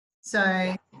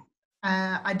 So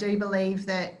I do believe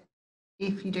that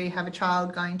if you do have a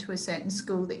child going to a certain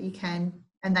school that you can,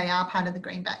 and they are part of the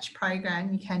green batch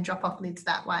program, you can drop off lids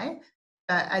that way.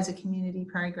 But as a community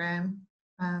program,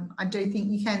 I do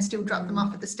think you can still drop them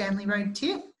off at the Stanley Road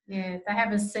tip. Yeah, they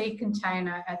have a C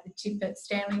container at the tip at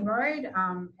Stanley Road,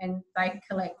 and they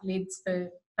collect lids for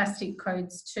plastic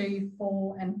codes 2,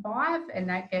 4 and 5, and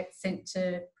that gets sent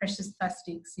to Precious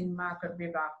Plastics in Margaret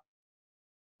River.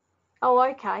 Oh,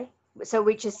 okay. So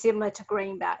which is similar to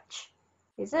green batch,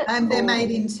 is it? They're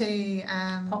made into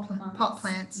pot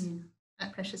plants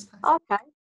at Precious Plastics. Okay.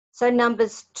 So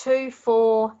numbers 2,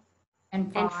 4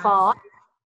 and 5.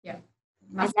 Yeah.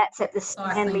 And that's at the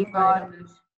Stanley Road.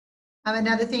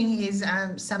 Another thing is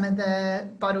some of the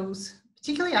bottles,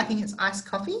 particularly I think it's iced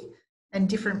coffee and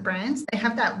different brands, they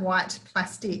have that white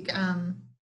plastic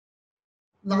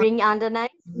ring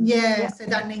underneath. Yeah, so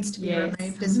that needs to be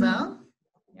removed as well.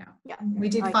 Yeah. We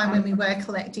did find when we were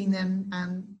collecting them,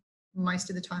 most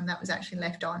of the time that was actually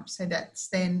left on. So that's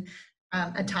then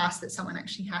a task that someone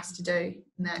actually has to do,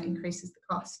 and that increases the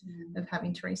cost of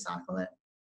having to recycle it.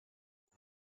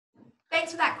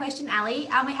 Thanks for that question, Ali.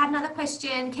 We had another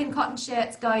question. Can cotton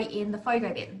shirts go in the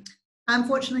FOGO bin?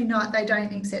 Unfortunately not. They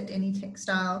don't accept any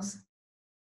textiles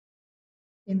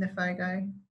in the FOGO.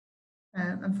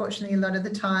 Unfortunately, a lot of the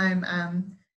time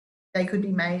they could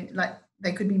be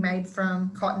made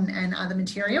from cotton and other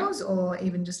materials, or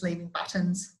even just leaving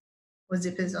buttons or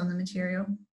zippers on the material.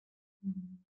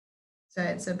 So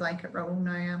it's a blanket rule,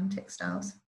 no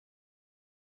textiles.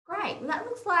 Great. Well, that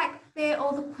looks like they're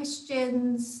all the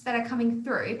questions that are coming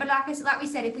through. But like we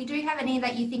said, if we do have any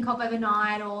that you think of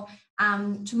overnight or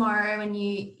tomorrow and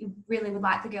you really would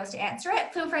like the girls to answer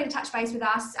it, feel free to touch base with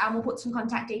us. We'll put some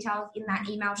contact details in that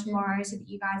email tomorrow so that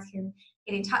you guys can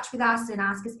get in touch with us and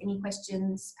ask us any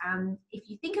questions if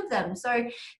you think of them. So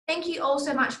thank you all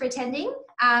so much for attending.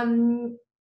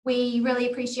 We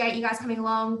really appreciate you guys coming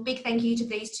along. Big thank you to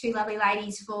these two lovely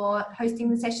ladies for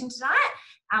hosting the session tonight.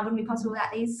 Wouldn't be possible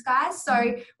without these guys.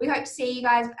 So we hope to see you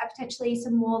guys at potentially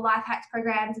some more life hacks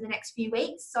programs in the next few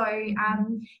weeks. So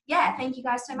yeah, thank you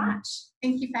guys so much.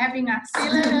 Thank you for having us. See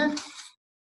you later.